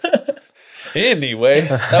 Anyway,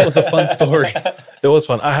 that was a fun story. It was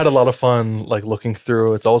fun. I had a lot of fun like looking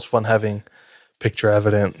through. It's always fun having picture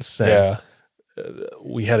evidence. And Yeah.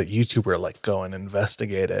 we had a YouTuber like go and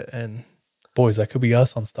investigate it. And Boys, that could be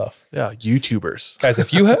us on stuff. yeah, YouTubers. Guys,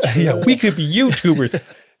 if you have, we could be YouTubers. If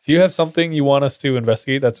you have something you want us to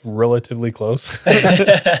investigate that's relatively close,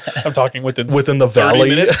 I'm talking within Within the 30 valley.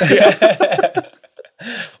 minutes.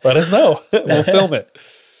 Let us know. We'll film it.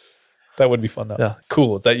 That would be fun though. Yeah.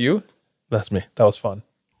 Cool. Is that you? That's me. That was fun.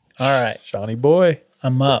 All right. Shawnee boy.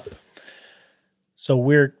 I'm up. So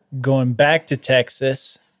we're going back to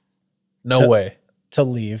Texas No way. to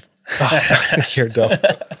leave. You're dumb.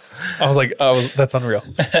 That's unreal.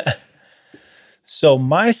 So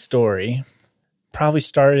my story probably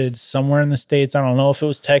started somewhere in the States. I don't know if it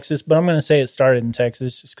was Texas, but I'm going to say it started in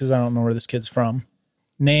Texas just because I don't know where this kid's from.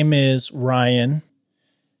 Name is Ryan.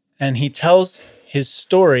 And he tells his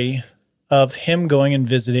story of him going and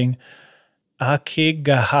visiting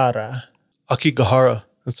Akigahara. Akigahara.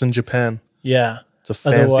 It's in Japan. Yeah. It's a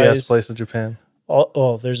fancy ass Otherwise- place in Japan.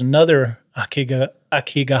 Oh, there's another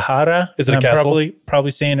Akigahara. Is it a and castle? I'm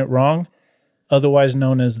probably saying it wrong. Otherwise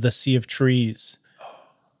known as the Sea of Trees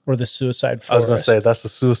or the Suicide Forest. I was going to say that's the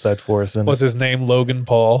suicide forest. And Was his name Logan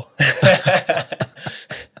Paul?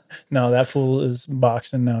 No, that fool is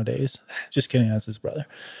boxing nowadays. Just kidding. That's his brother.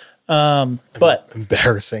 But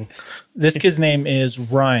embarrassing. this kid's name is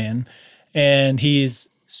Ryan, and he's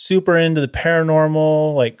super into the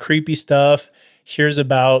paranormal, like creepy stuff. Hears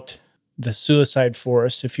about the suicide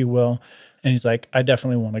forest, if you will. And he's like, I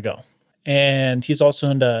definitely want to go. And he's also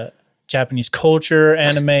into Japanese culture,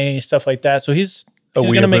 anime, stuff like that. So he's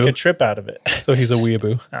going to make weeaboo? a trip out of it. So he's a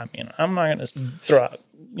weeaboo. I mean, I'm not going to throw out,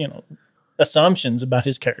 assumptions about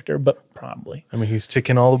his character, but probably. I mean, he's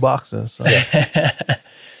ticking all the boxes. So.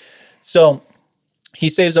 So he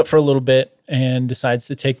saves up for a little bit and decides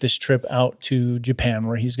to take this trip out to Japan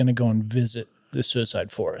where he's going to go and visit the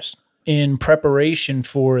suicide forest. In preparation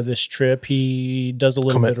for this trip, he does a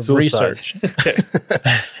little Commit bit of suicide. research.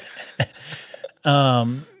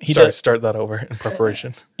 Start that over in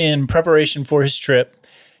preparation. In preparation for his trip,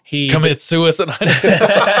 he Commit suicide.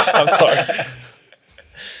 I'm sorry.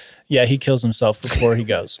 Yeah, he kills himself before he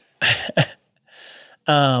goes.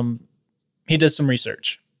 He does some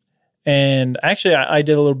research. And actually, I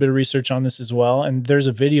did a little bit of research on this as well. And there's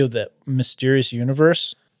a video that Mysterious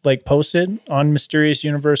Universe posted on Mysterious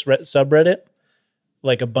Universe subreddit.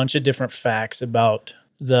 like a bunch of different facts about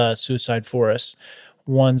the suicide forest.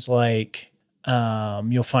 One's like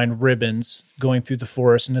you'll find ribbons going through the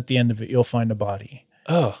forest, and at the end of it, you'll find a body.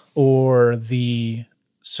 Oh. Or the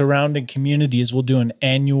surrounding communities will do an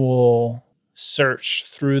annual search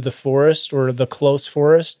through the forest or the close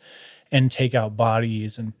forest and take out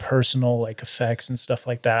bodies and personal like effects and stuff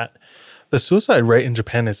like that. The suicide rate in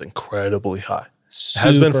Japan is incredibly high. It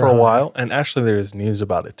has been for a while, and actually there's news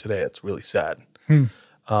about it today. It's really sad.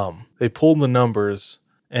 They pulled the numbers,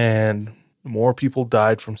 and more people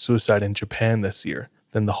died from suicide in Japan this year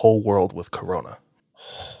than the whole world with corona.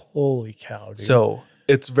 Holy cow, dude. So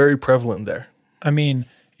it's very prevalent there. I mean,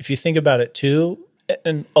 if you think about it too,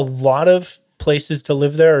 and a lot of places to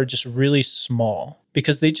live there are just really small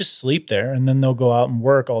because they just sleep there and then they'll go out and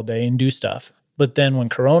work all day and do stuff. But then when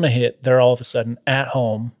corona hit, they're all of a sudden at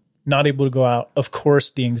home, not able to go out. Of course,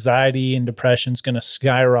 the anxiety and depression is going to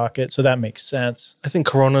skyrocket. So that makes sense. I think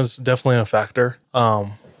corona's definitely a factor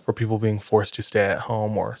for people being forced to stay at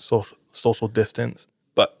home or social distance.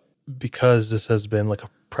 But because this has been like a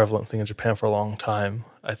prevalent thing in Japan for a long time,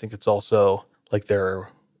 I think it's also like their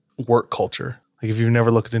work culture. Like if you've never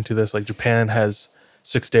looked into this, like Japan has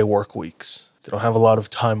 6-day work weeks. They don't have a lot of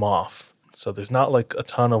time off. So there's not like a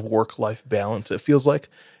ton of work-life balance. It feels like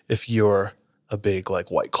if you're a big like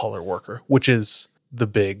white collar worker, which is the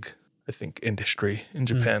big, I think, industry in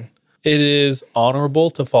Japan. It is honorable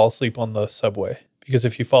to fall asleep on the subway, because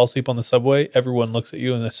if you fall asleep on the subway, everyone looks at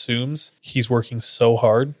you and assumes he's working so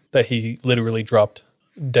hard that he literally dropped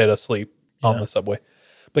dead asleep on the subway.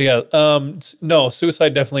 But yeah, no,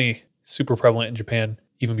 suicide definitely super prevalent in Japan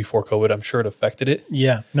even before COVID. I'm sure it affected it.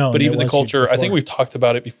 Yeah, no. But even the culture, I think we've talked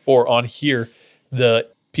about it before on here. The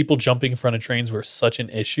people jumping in front of trains were such an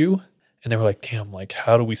issue. And they were like, damn, like,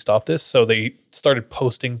 how do we stop this? So they started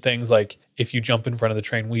posting things like, if you jump in front of the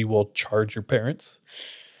train, we will charge your parents.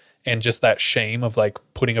 And just that shame of like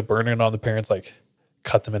putting a burden on the parents, like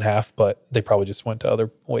cut them in half. But they probably just went to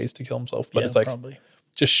other ways to kill themselves. But it's like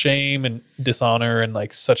just shame and dishonor and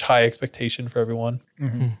like such high expectation for everyone.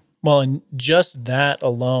 Well, and just that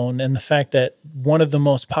alone, and the fact that one of the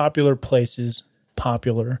most popular places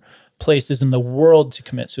in the world to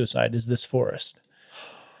commit suicide is this forest.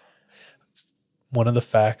 One of the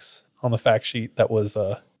facts on the fact sheet that was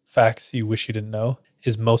facts you wish you didn't know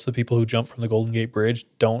is most of the people who jump from the Golden Gate Bridge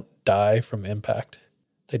don't die from impact.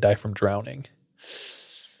 They die from drowning.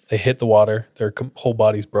 They hit the water. Their whole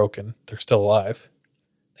body's broken. They're still alive.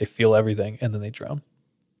 They feel everything, and then they drown.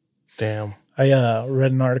 Damn. I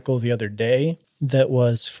read an article the other day that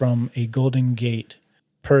was from a Golden Gate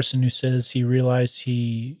person who says he realized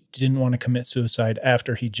he didn't want to commit suicide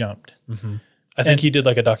after he jumped. I think he did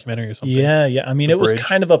like a documentary or something. Yeah. I mean, it was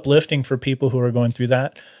kind of uplifting for people who are going through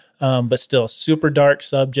that, but still super dark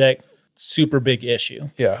subject, super big issue.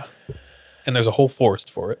 Yeah. And there's a whole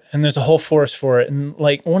forest for it. And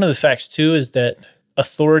like one of the facts too is that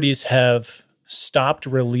authorities have stopped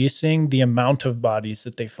releasing the amount of bodies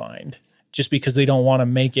that they find just because they don't want to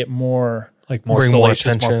make it more like more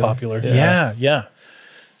salacious, more popular. Yeah.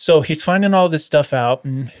 So he's finding all this stuff out,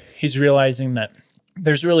 and he's realizing that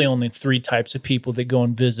there's really only 3 types of people that go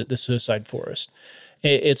and visit the suicide forest.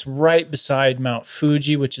 It's right beside Mount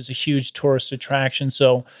Fuji, which is a huge tourist attraction.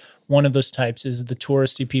 So one of those types is the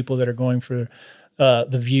touristy people that are going for the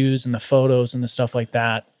views and the photos and the stuff like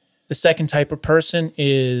that. The second type of person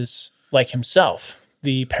is like himself,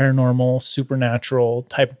 the paranormal, supernatural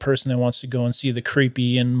type of person that wants to go and see the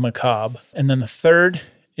creepy and macabre. And then the third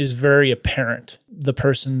is very apparent, the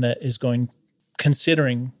person that is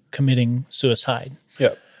considering committing suicide.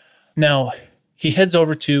 Yeah. Now, he heads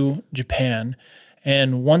over to Japan,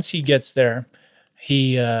 and once he gets there,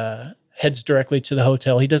 he heads directly to the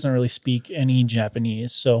hotel. He doesn't really speak any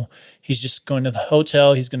Japanese, so he's just going to the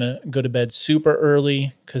hotel. He's going to go to bed super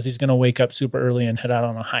early because he's going to wake up super early and head out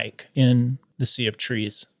on a hike in the sea of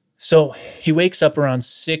trees. So he wakes up around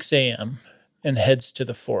 6 a.m. and heads to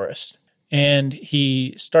the forest. And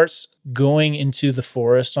he starts going into the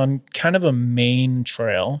forest on kind of a main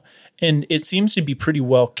trail. And it seems to be pretty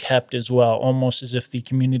well kept as well, almost as if the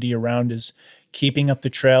community around is keeping up the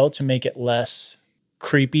trail to make it less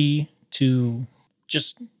creepy to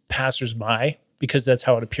just passersby, because that's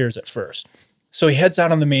how it appears at first. So he heads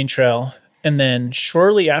out on the main trail, and then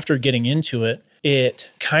shortly after getting into it, it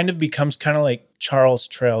kind of becomes kind of like Charles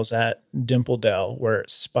Trails at Dimple Dell, where it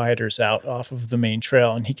spiders out off of the main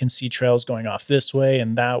trail, and he can see trails going off this way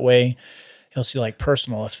and that way. He'll see like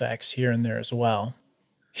personal effects here and there as well.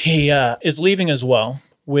 He is leaving as well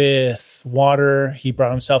with water. He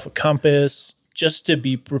brought himself a compass just to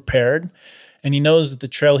be prepared, and he knows that the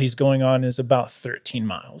trail he's going on is about 13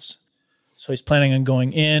 miles. So he's planning on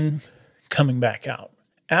going in, coming back out.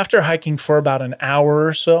 After hiking for about an hour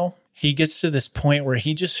or so, he gets to this point where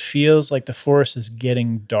he just feels like the forest is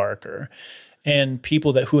getting darker. And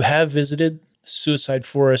people who have visited suicide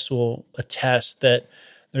forests will attest that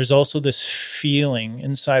there's also this feeling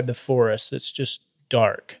inside the forest that's just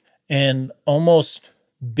dark and almost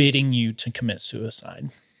bidding you to commit suicide.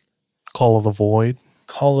 Call of the Void.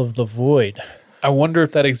 Call of the Void. I wonder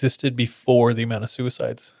if that existed before the amount of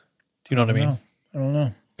suicides. Do you know what I mean? I don't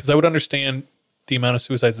know. Because I would understand the amount of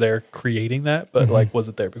suicides there creating that, but like, was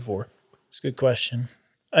it there before? It's a good question.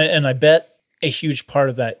 And I bet a huge part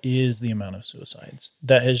of that is the amount of suicides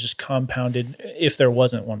that has just compounded, if there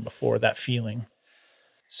wasn't one before, that feeling.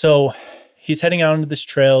 So he's heading out into this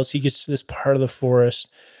trail as he gets to this part of the forest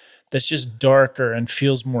that's just darker and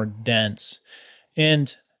feels more dense.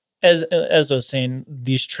 And as I was saying,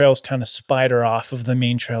 these trails kind of spider off of the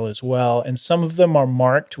main trail as well. And some of them are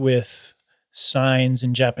marked with signs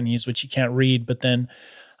in Japanese, which you can't read. But then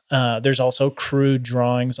there's also crude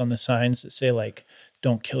drawings on the signs that say, like,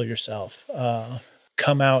 don't kill yourself,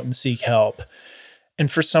 come out and seek help.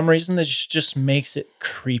 And for some reason, this just makes it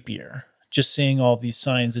creepier, just seeing all these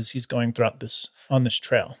signs as he's going throughout on this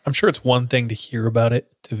trail. I'm sure it's one thing to hear about it,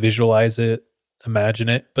 to visualize it, imagine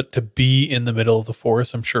it, but to be in the middle of the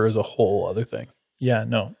forest, I'm sure is a whole other thing. Yeah,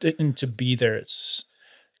 no. And to be there, it's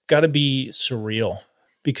got to be surreal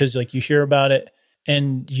because like you hear about it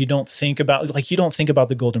and you don't think about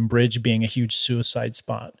the Golden Bridge being a huge suicide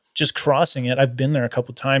spot. Just crossing it, I've been there a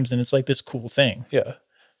couple times and it's like this cool thing. Yeah.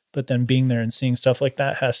 But then being there and seeing stuff like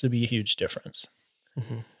that has to be a huge difference.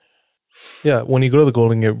 Mm-hmm. Yeah, when you go to the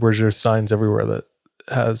Golden Gate Bridge, there's signs everywhere that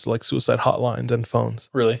has like suicide hotlines and phones.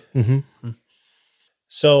 Really? Mm-hmm.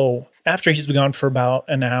 So after he's been gone for about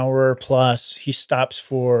an hour plus, he stops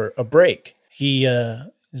for a break. He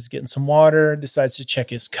is getting some water, decides to check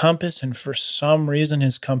his compass, and for some reason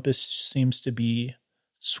his compass seems to be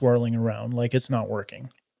swirling around like it's not working.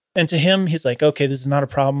 And to him, he's like, okay, this is not a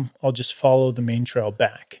problem. I'll just follow the main trail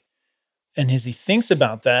back. And as he thinks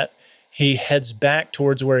about that, he heads back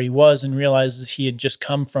towards where he was and realizes he had just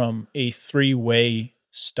come from a 3-way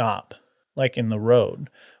stop, like in the road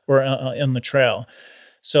or in the trail.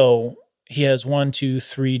 So he has 1, 2,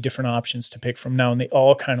 3 different options to pick from now, and they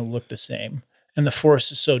all kind of look the same. And the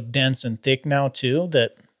forest is so dense and thick now, too,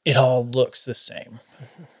 that it all looks the same.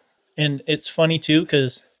 And it's funny, too,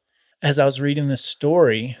 because as I was reading this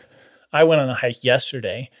story, I went on a hike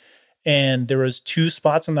yesterday, and there was 2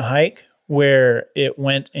 spots on the hike where it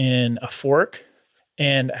went in a fork.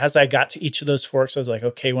 And as I got to each of those forks, I was like,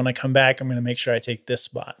 okay, when I come back, I'm going to make sure I take this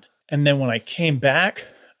spot. And then when I came back,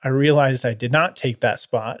 I realized I did not take that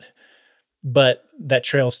spot, but that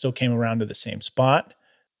trail still came around to the same spot.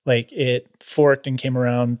 Like it forked and came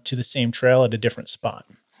around to the same trail at a different spot.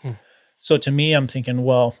 So to me, I'm thinking,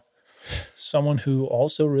 well, someone who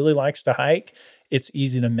also really likes to hike, it's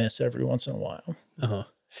easy to miss every once in a while. Uh-huh.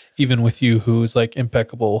 Even with you, who is like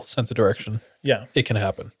impeccable sense of direction. Yeah. It can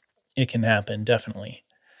happen. It can happen, definitely.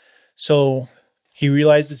 So he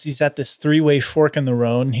realizes he's at this 3-way fork in the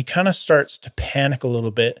road, and he kind of starts to panic a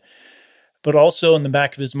little bit. But also in the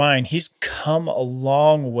back of his mind, he's come a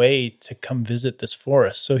long way to come visit this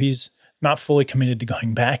forest. So he's not fully committed to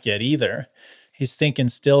going back yet either. He's thinking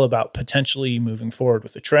still about potentially moving forward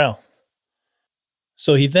with the trail.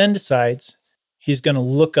 So he then decides he's going to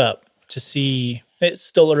look up to see, it's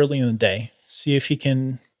still early in the day, see if he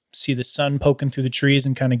can see the sun poking through the trees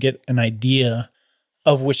and kind of get an idea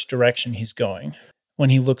of which direction he's going. When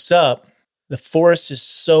he looks up, the forest is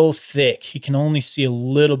so thick, he can only see a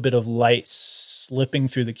little bit of light slipping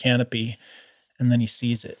through the canopy, and then he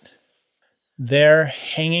sees it. There,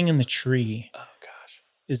 hanging in the tree,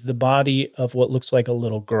 is the body of what looks like a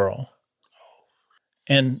little girl.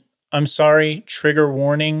 And I'm sorry, trigger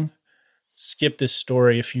warning, skip this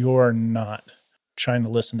story if you're not trying to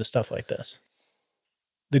listen to stuff like this.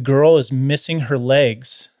 The girl is missing her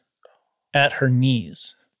legs at her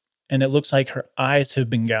knees, and it looks like her eyes have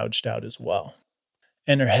been gouged out as well.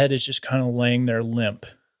 And her head is just kind of laying there limp,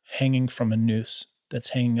 hanging from a noose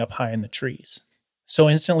that's hanging up high in the trees. So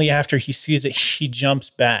instantly after he sees it, he jumps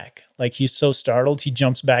back. Like he's so startled, he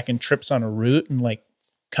jumps back and trips on a root and like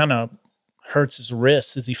kind of hurts his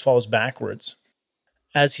wrists as he falls backwards.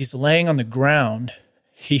 As he's laying on the ground,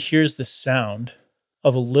 he hears the sound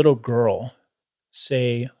of a little girl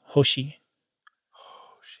say, Hoshi.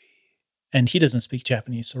 And he doesn't speak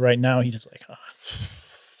Japanese. So right now he just like,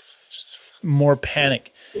 just more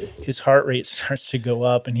panic. His heart rate starts to go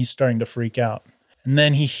up and he's starting to freak out. And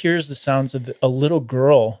then he hears the sounds of a little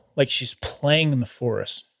girl, like she's playing in the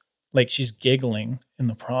forest, like she's giggling in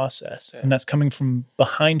the process. And that's coming from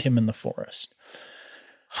behind him in the forest.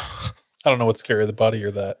 I don't know what's scarier, the body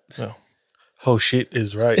or that. No. Oh, shit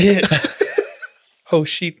is right. Oh,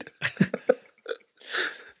 shit.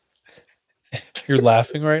 You're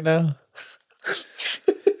laughing right now?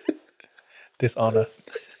 Dishonor.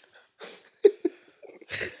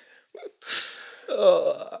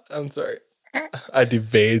 Oh, I'm sorry. I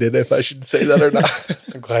debated if I should say that or not.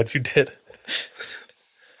 I'm glad you did.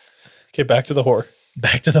 Okay, back to the horror.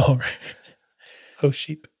 Back to the horror. Oh,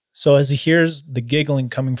 sheep. So as he hears the giggling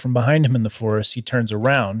coming from behind him in the forest, he turns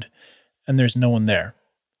around and there's no one there.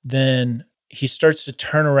 Then he starts to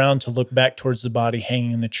turn around to look back towards the body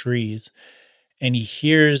hanging in the trees. And he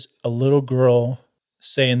hears a little girl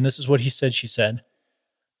say, and this is what he said, she said,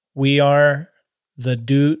 "We are the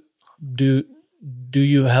do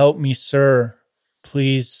you help me, sir?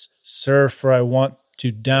 Please, sir, for I want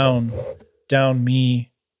to down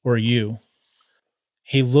me or you."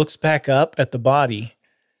 He looks back up at the body,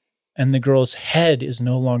 and the girl's head is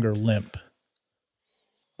no longer limp,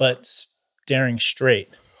 but staring straight.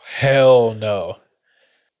 Hell no.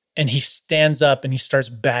 And he stands up and he starts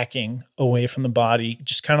backing away from the body,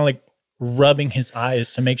 just kind of like rubbing his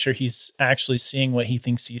eyes to make sure he's actually seeing what he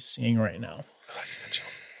thinks he's seeing right now. I just got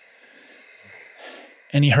chills.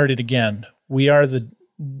 And he heard it again. "We are the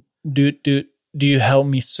do you help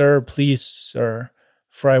me, sir? Please, sir,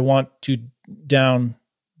 for I want to down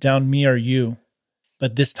me or you,"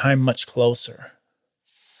 but this time much closer.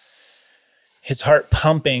 His heart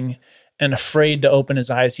pumping and afraid to open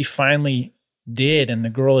his eyes, he finally did, and the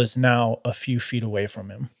girl is now a few feet away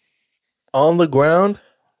from him. On the ground?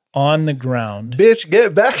 On the ground. Bitch,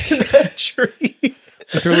 get back in that tree.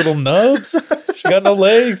 With her little nubs? She got no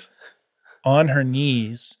legs. On her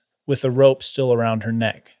knees, with a rope still around her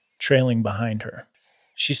neck, trailing behind her.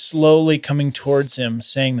 She's slowly coming towards him,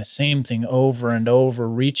 saying the same thing over and over,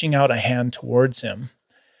 reaching out a hand towards him.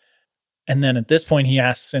 And then at this point, he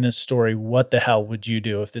asks in his story, "What the hell would you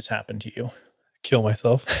do if this happened to you?" Kill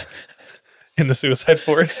myself in the suicide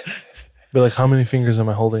forest. Be like, how many fingers am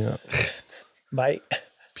I holding up? Bite.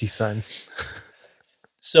 Peace sign.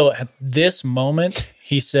 So at this moment,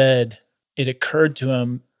 he said it occurred to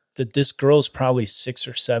him that this girl is probably 6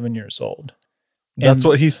 or 7 years old. That's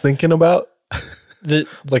what he's thinking about?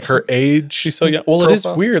 Like her age? She's so young. Well, it is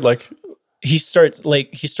weird. Like he starts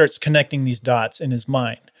connecting these dots in his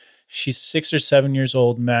mind. She's 6 or 7 years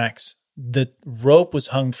old max. The rope was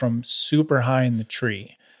hung from super high in the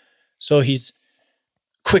tree. So he's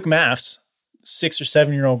quick maths. 6 or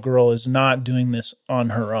 7 year old girl is not doing this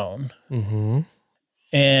on her own. Mm-hmm.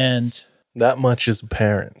 And that much is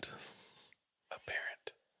apparent.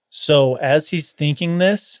 So as he's thinking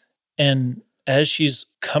this, and as she's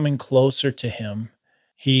coming closer to him,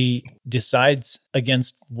 he decides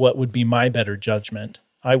against what would be my better judgment.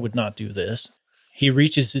 I would not do this. He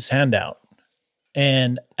reaches his hand out.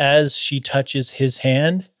 And as she touches his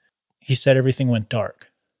hand, he said everything went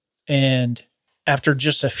dark. And after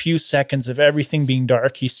just a few seconds of everything being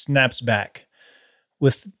dark, he snaps back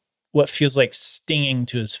with what feels like stinging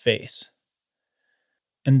to his face.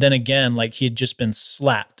 And then again, like he had just been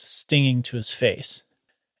slapped, stinging to his face.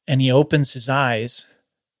 And he opens his eyes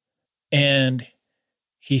and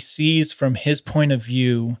he sees from his point of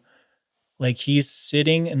view, like he's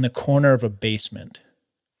sitting in the corner of a basement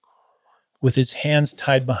with his hands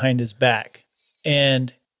tied behind his back.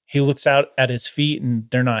 And he looks out at his feet and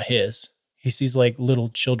they're not his. He sees like little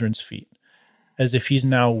children's feet, as if he's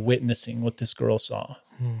now witnessing what this girl saw.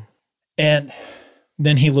 And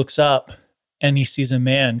then he looks up and he sees a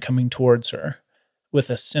man coming towards her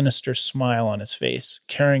with a sinister smile on his face,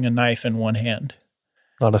 carrying a knife in one hand.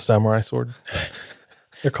 Not a samurai sword.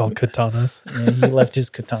 They're called katanas. Yeah, he left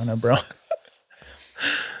his katana, bro.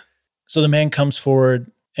 So the man comes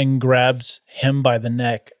forward and grabs him by the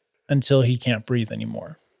neck until he can't breathe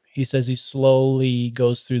anymore. He says he slowly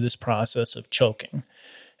goes through this process of choking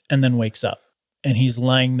and then wakes up. And he's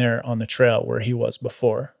lying there on the trail where he was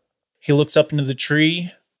before. He looks up into the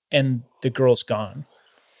tree and the girl's gone.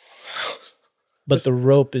 But the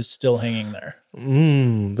rope is still hanging there.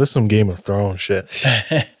 This is some Game of Thrones shit.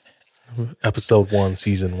 Episode 1,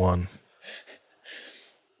 season 1.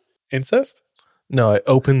 Incest? No, it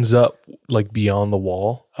opens up like beyond the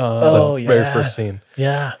wall. Very first scene.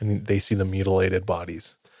 Yeah. And they see the mutilated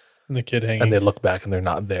bodies. And the kid hanging. And they look back and they're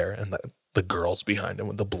not there. And the girl's behind him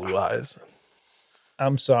with the blue eyes.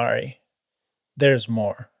 I'm sorry. There's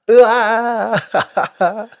more.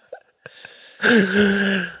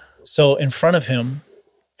 So in front of him,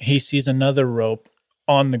 he sees another rope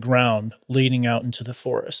on the ground leading out into the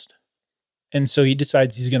forest. And so he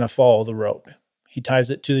decides he's going to follow the rope. He ties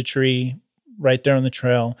it to the tree right there on the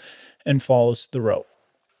trail and follows the rope.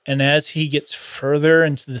 And as he gets further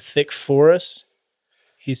into the thick forest,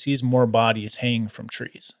 he sees more bodies hanging from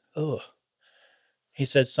trees. Ugh. He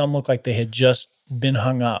says some look like they had just been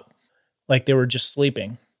hung up, like they were just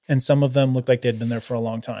sleeping. And some of them looked like they had been there for a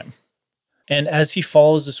long time. And as he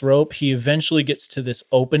follows this rope, he eventually gets to this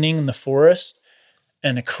opening in the forest.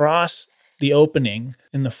 And across the opening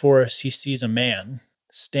in the forest, he sees a man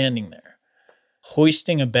standing there,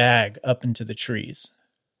 hoisting a bag up into the trees.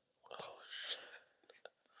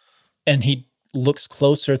 And he looks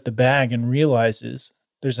closer at the bag and realizes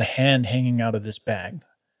there's a hand hanging out of this bag,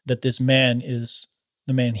 that this man is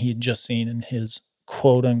the man he had just seen in his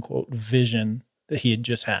quote-unquote vision that he had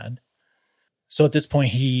just had. So at this point,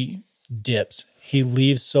 he dips. He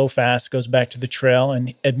leaves so fast, goes back to the trail,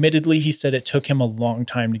 and admittedly, he said it took him a long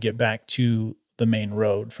time to get back to the main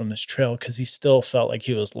road from this trail because he still felt like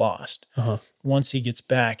he was lost. Once he gets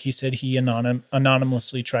back, he said he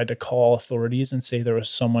anonymously tried to call authorities and say there was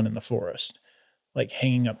someone in the forest, like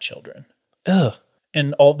hanging up children. Ugh.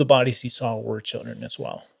 And all the bodies he saw were children as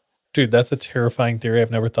well. Dude, that's a terrifying theory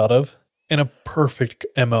I've never thought of. And a perfect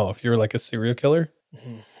MO if you're like a serial killer.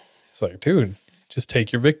 It's like, dude, just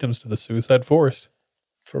take your victims to the suicide forest.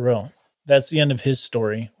 For real. That's the end of his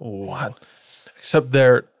story. What? Except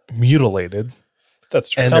they're mutilated. That's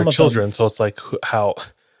true. And Some they're of children, them- so it's like, how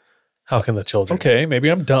can the children? Okay, maybe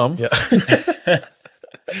I'm dumb. Yeah.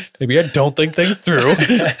 Maybe I don't think things through.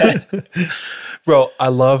 Bro, I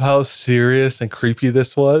love how serious and creepy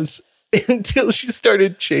this was until she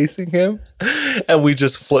started chasing him and we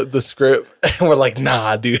just flipped the script and we're like,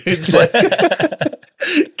 nah, dude. Like,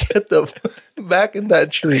 get the back in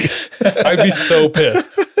that tree. I'd be so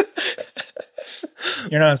pissed.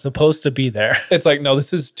 You're not supposed to be there. It's like, no,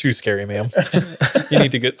 this is too scary, ma'am. You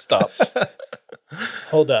need to get stopped.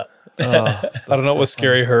 Hold up. I don't know what was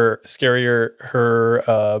scarier,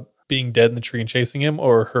 her being dead in the tree and chasing him,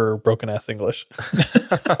 or her broken ass English.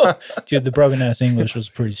 Dude, the broken ass English was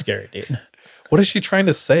pretty scary, dude. What is she trying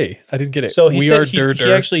to say? I didn't get it. So he said he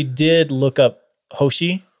Dur. actually did look up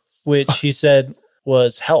Hoshi, which he said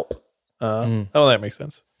was help. Oh, that makes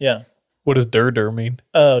sense. Yeah. What does Dur mean?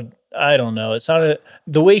 I don't know. It sounded,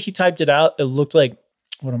 the way he typed it out, it looked like,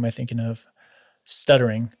 what am I thinking of?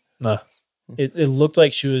 Stuttering. Nah. It looked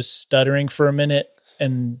like she was stuttering for a minute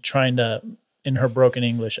and trying to, in her broken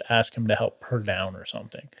English, ask him to help her down or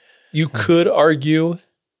something. You could argue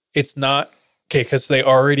it's not, okay, because they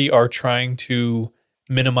already are trying to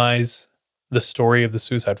minimize the story of the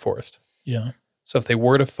suicide forest. Yeah. So if they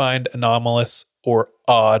were to find anomalous or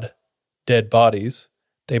odd dead bodies,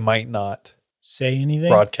 they might not say anything,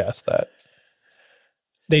 broadcast that.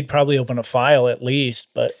 They'd probably open a file at least,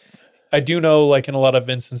 but I do know, like in a lot of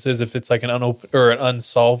instances, if it's like an unopened or an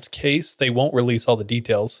unsolved case, they won't release all the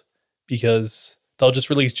details because they'll just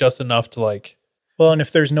release just enough to like. Well, and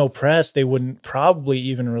if there's no press, they wouldn't probably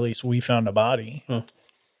even release "We found a body."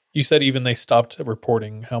 You said even they stopped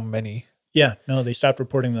reporting how many. Yeah, no, they stopped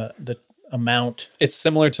reporting the amount. It's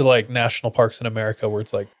similar to like national parks in America, where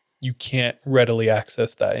it's like you can't readily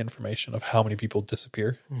access that information of how many people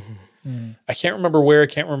disappear. I can't remember where. I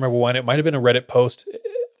can't remember when. It might have been a Reddit post.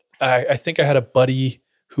 I think I had a buddy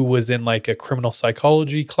who was in like a criminal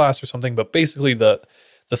psychology class or something. But basically the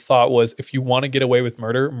thought was, if you want to get away with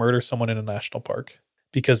murder someone in a national park,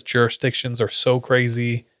 because jurisdictions are so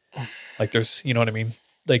crazy. Like there's, you know what I mean?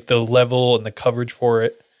 Like the level and the coverage for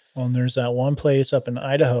it. Well, and there's that one place up in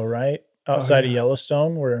Idaho, right? Outside of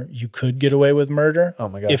Yellowstone where you could get away with murder. Oh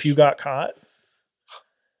my gosh. If you got caught.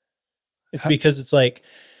 It's because it's like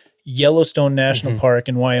Yellowstone National Park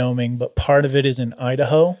in Wyoming, but part of it is in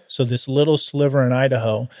Idaho. So this little sliver in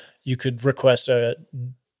Idaho, you could request a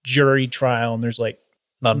jury trial and there's like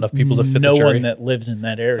not enough people to fit no the jury. one that lives in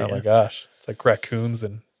that area. Oh my gosh. It's like raccoons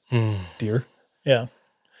and deer. Yeah.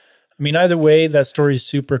 I mean, either way, that story is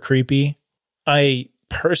super creepy. I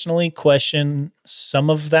personally question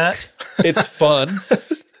some of that. It's fun.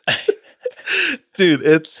 Dude,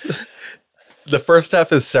 it's the first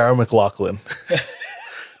half is Sarah McLachlan.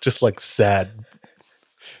 Just like sad.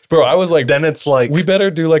 Bro, I was like, then it's like, we better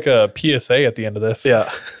do like a PSA at the end of this.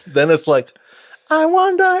 Yeah. Then it's like, I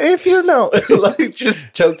wonder if you know. Like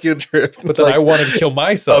just choke you. But then like, I wanted to kill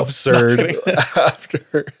myself. Absurd.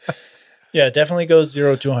 After. Yeah, it definitely goes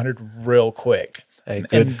 0 to 100 real quick. Hey,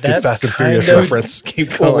 good Fast and Furious reference.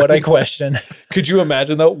 Keep going. What I question. Could you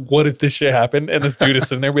imagine though? What if this shit happened and this dude is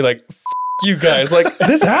sitting there and be like, F you guys, like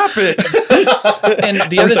this happened. And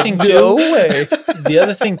the other thing too, the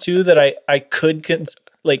other thing too that I could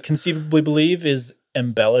conceivably believe is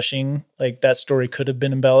embellishing, like that story could have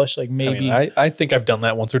been embellished. Like maybe I think I've done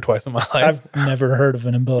that once or twice in my life. I've never heard of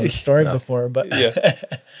an embellished story before, but yeah.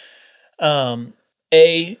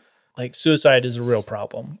 Like suicide is a real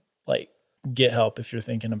problem. Like get help if you're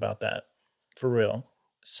thinking about that for real.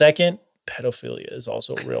 Second, pedophilia is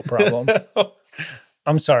also a real problem.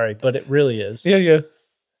 I'm sorry, but it really is. Yeah.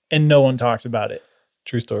 And no one talks about it.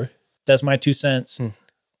 True story. That's my 2 cents.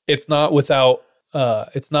 It's not without.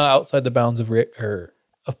 It's not outside the bounds of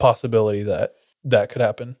possibility that could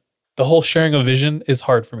happen. The whole sharing of vision is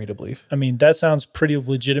hard for me to believe. I mean, that sounds pretty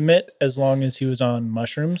legitimate as long as he was on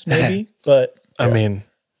mushrooms, maybe. But I mean,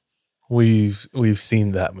 we've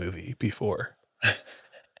seen that movie before.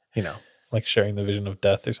 You know, like sharing the vision of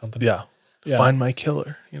death or something. Yeah. Find my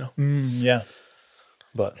killer. You know. Yeah.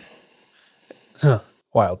 But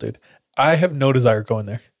wild, dude. I have no desire going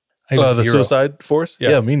there. The suicide force?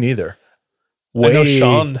 Yeah, me neither. I know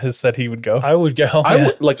Sean has said he would go. I would go.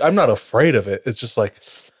 I'm not afraid of it. It's just like,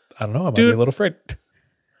 I don't know. I might be a little afraid.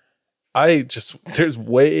 There's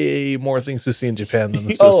way more things to see in Japan than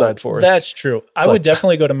the suicide forest. That's true. I would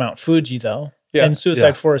definitely go to Mount Fuji though. Yeah. And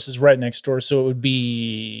suicide forest is right next door. So it would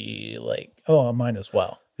be like, I might as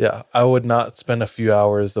well. Yeah. I would not spend a few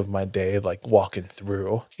hours of my day like walking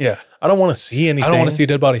through. Yeah. I don't want to see anything. I don't want to see a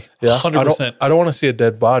dead body. Yeah. 100%. I don't want to see a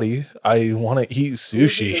dead body. I want to eat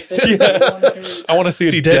sushi. I want to see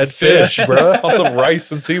a dead fish, bro. On some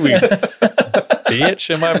rice and seaweed. Bitch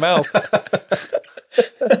in my mouth. I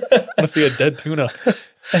want to see a dead tuna.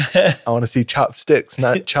 I want to see chopsticks,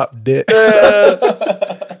 not chopped dicks.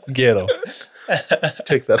 Get them.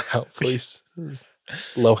 Take that out, please.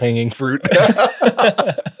 Low-hanging fruit.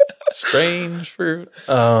 Strange fruit.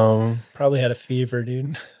 Probably had a fever,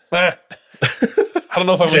 dude. I don't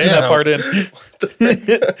know if I'm leaving that part in.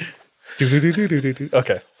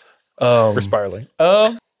 Okay. We're spiraling.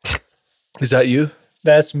 Is that you?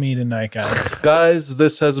 That's me tonight, guys. Guys,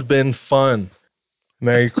 this has been fun.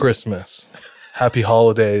 Merry Christmas. Happy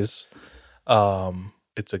holidays.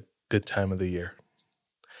 It's a good time of the year.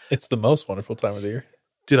 It's the most wonderful time of the year.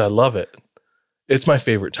 Dude, I love it. It's my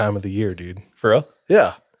favorite time of the year, dude. For real?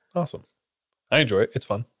 Yeah. Awesome. I enjoy it. It's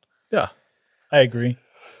fun. Yeah. I agree.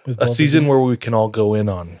 A season where we can all go in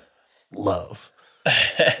on love.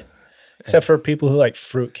 Except for people who like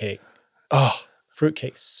fruitcake. Oh.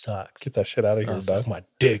 Fruitcake sucks. Get that shit out of here, dog. My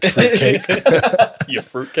dick, fruitcake. You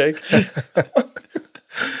fruitcake.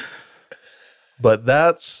 But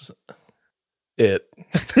that's it.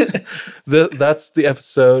 That's the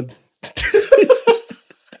episode.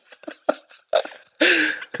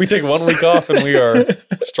 We take 1 week off and we are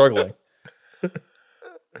struggling.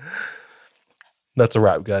 That's a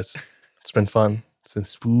wrap, guys. It's been fun. It's been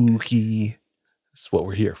spooky. It's what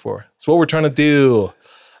we're here for. It's what we're trying to do.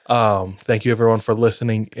 Thank you, everyone, for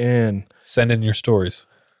listening in. Send in your stories.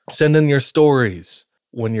 Send in your stories.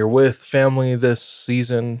 When you're with family this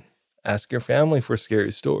season, ask your family for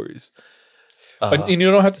scary stories. And you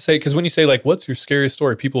don't have to say, because when you say, like, what's your scariest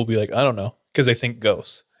story? People will be like, I don't know, because they think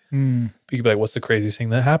ghosts. You could be like, what's the craziest thing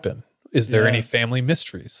that happened? Is there any family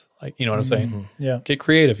mysteries? Like, you know what I'm saying? Yeah. Get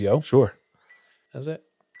creative, yo. Sure. That's it.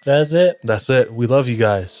 That's it. That's it. We love you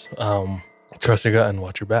guys. Trust your gut and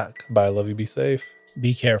watch your back. Bye. Love you. Be safe.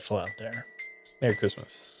 Be careful out there. Merry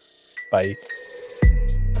Christmas. Bye.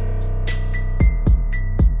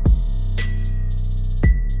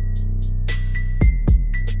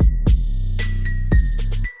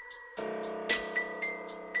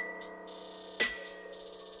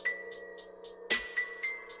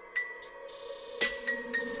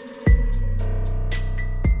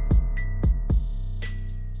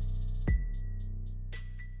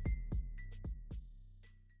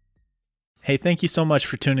 Hey, thank you so much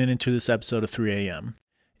for tuning into this episode of 3 a.m.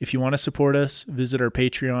 If you want to support us, visit our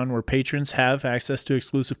Patreon where patrons have access to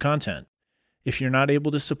exclusive content. If you're not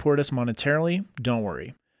able to support us monetarily, don't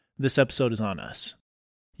worry. This episode is on us.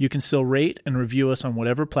 You can still rate and review us on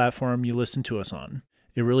whatever platform you listen to us on.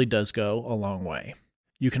 It really does go a long way.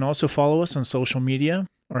 You can also follow us on social media.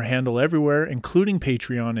 Our handle everywhere, including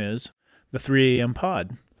Patreon, is the 3 a.m.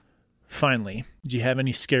 pod. Finally, do you have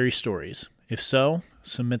any scary stories? If so,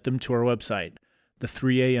 submit them to our website,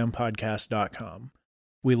 the3ampodcast.com.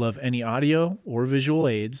 We love any audio or visual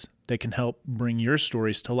aids that can help bring your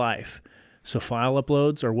stories to life. So file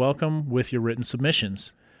uploads are welcome with your written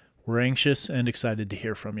submissions. We're anxious and excited to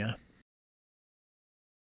hear from you.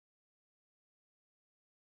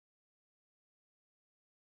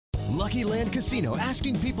 Lucky Land Casino,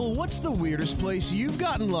 asking people, what's the weirdest place you've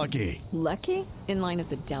gotten lucky? Lucky? In line at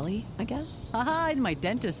the deli, I guess? Haha, in my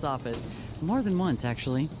dentist's office. More than once,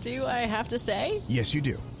 actually. Do I have to say? Yes, you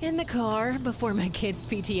do. In the car before my kids'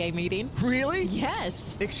 PTA meeting. Really?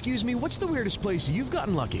 Yes. Excuse me, what's the weirdest place you've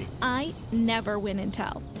gotten lucky? I never win and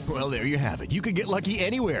tell. Well, there you have it. You can get lucky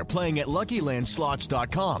anywhere, playing at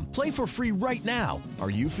LuckyLandSlots.com. Play for free right now. Are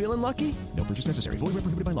you feeling lucky? No purchase necessary. Void where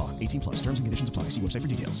prohibited by law. 18+. Terms and conditions apply. See website for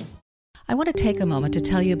details. I want to take a moment to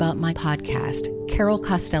tell you about my podcast, Carol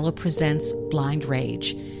Costello Presents Blind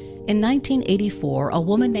Rage. In 1984, a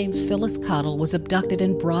woman named Phyllis Cottle was abducted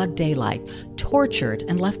in broad daylight, tortured,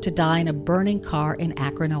 and left to die in a burning car in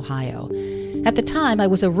Akron, Ohio. At the time, I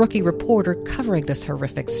was a rookie reporter covering this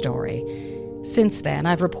horrific story. Since then,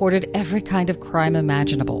 I've reported every kind of crime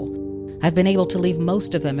imaginable. I've been able to leave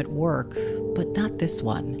most of them at work, but not this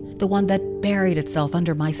one, the one that buried itself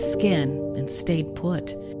under my skin and stayed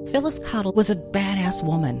put. Phyllis Cottle was a badass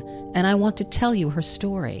woman, and I want to tell you her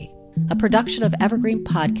story. A production of Evergreen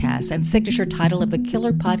Podcasts and signature title of the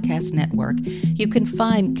Killer Podcast Network, you can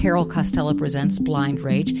find Carol Costello Presents Blind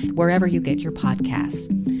Rage wherever you get your podcasts.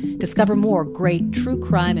 Discover more great true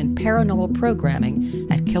crime and paranormal programming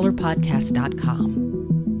at killerpodcast.com.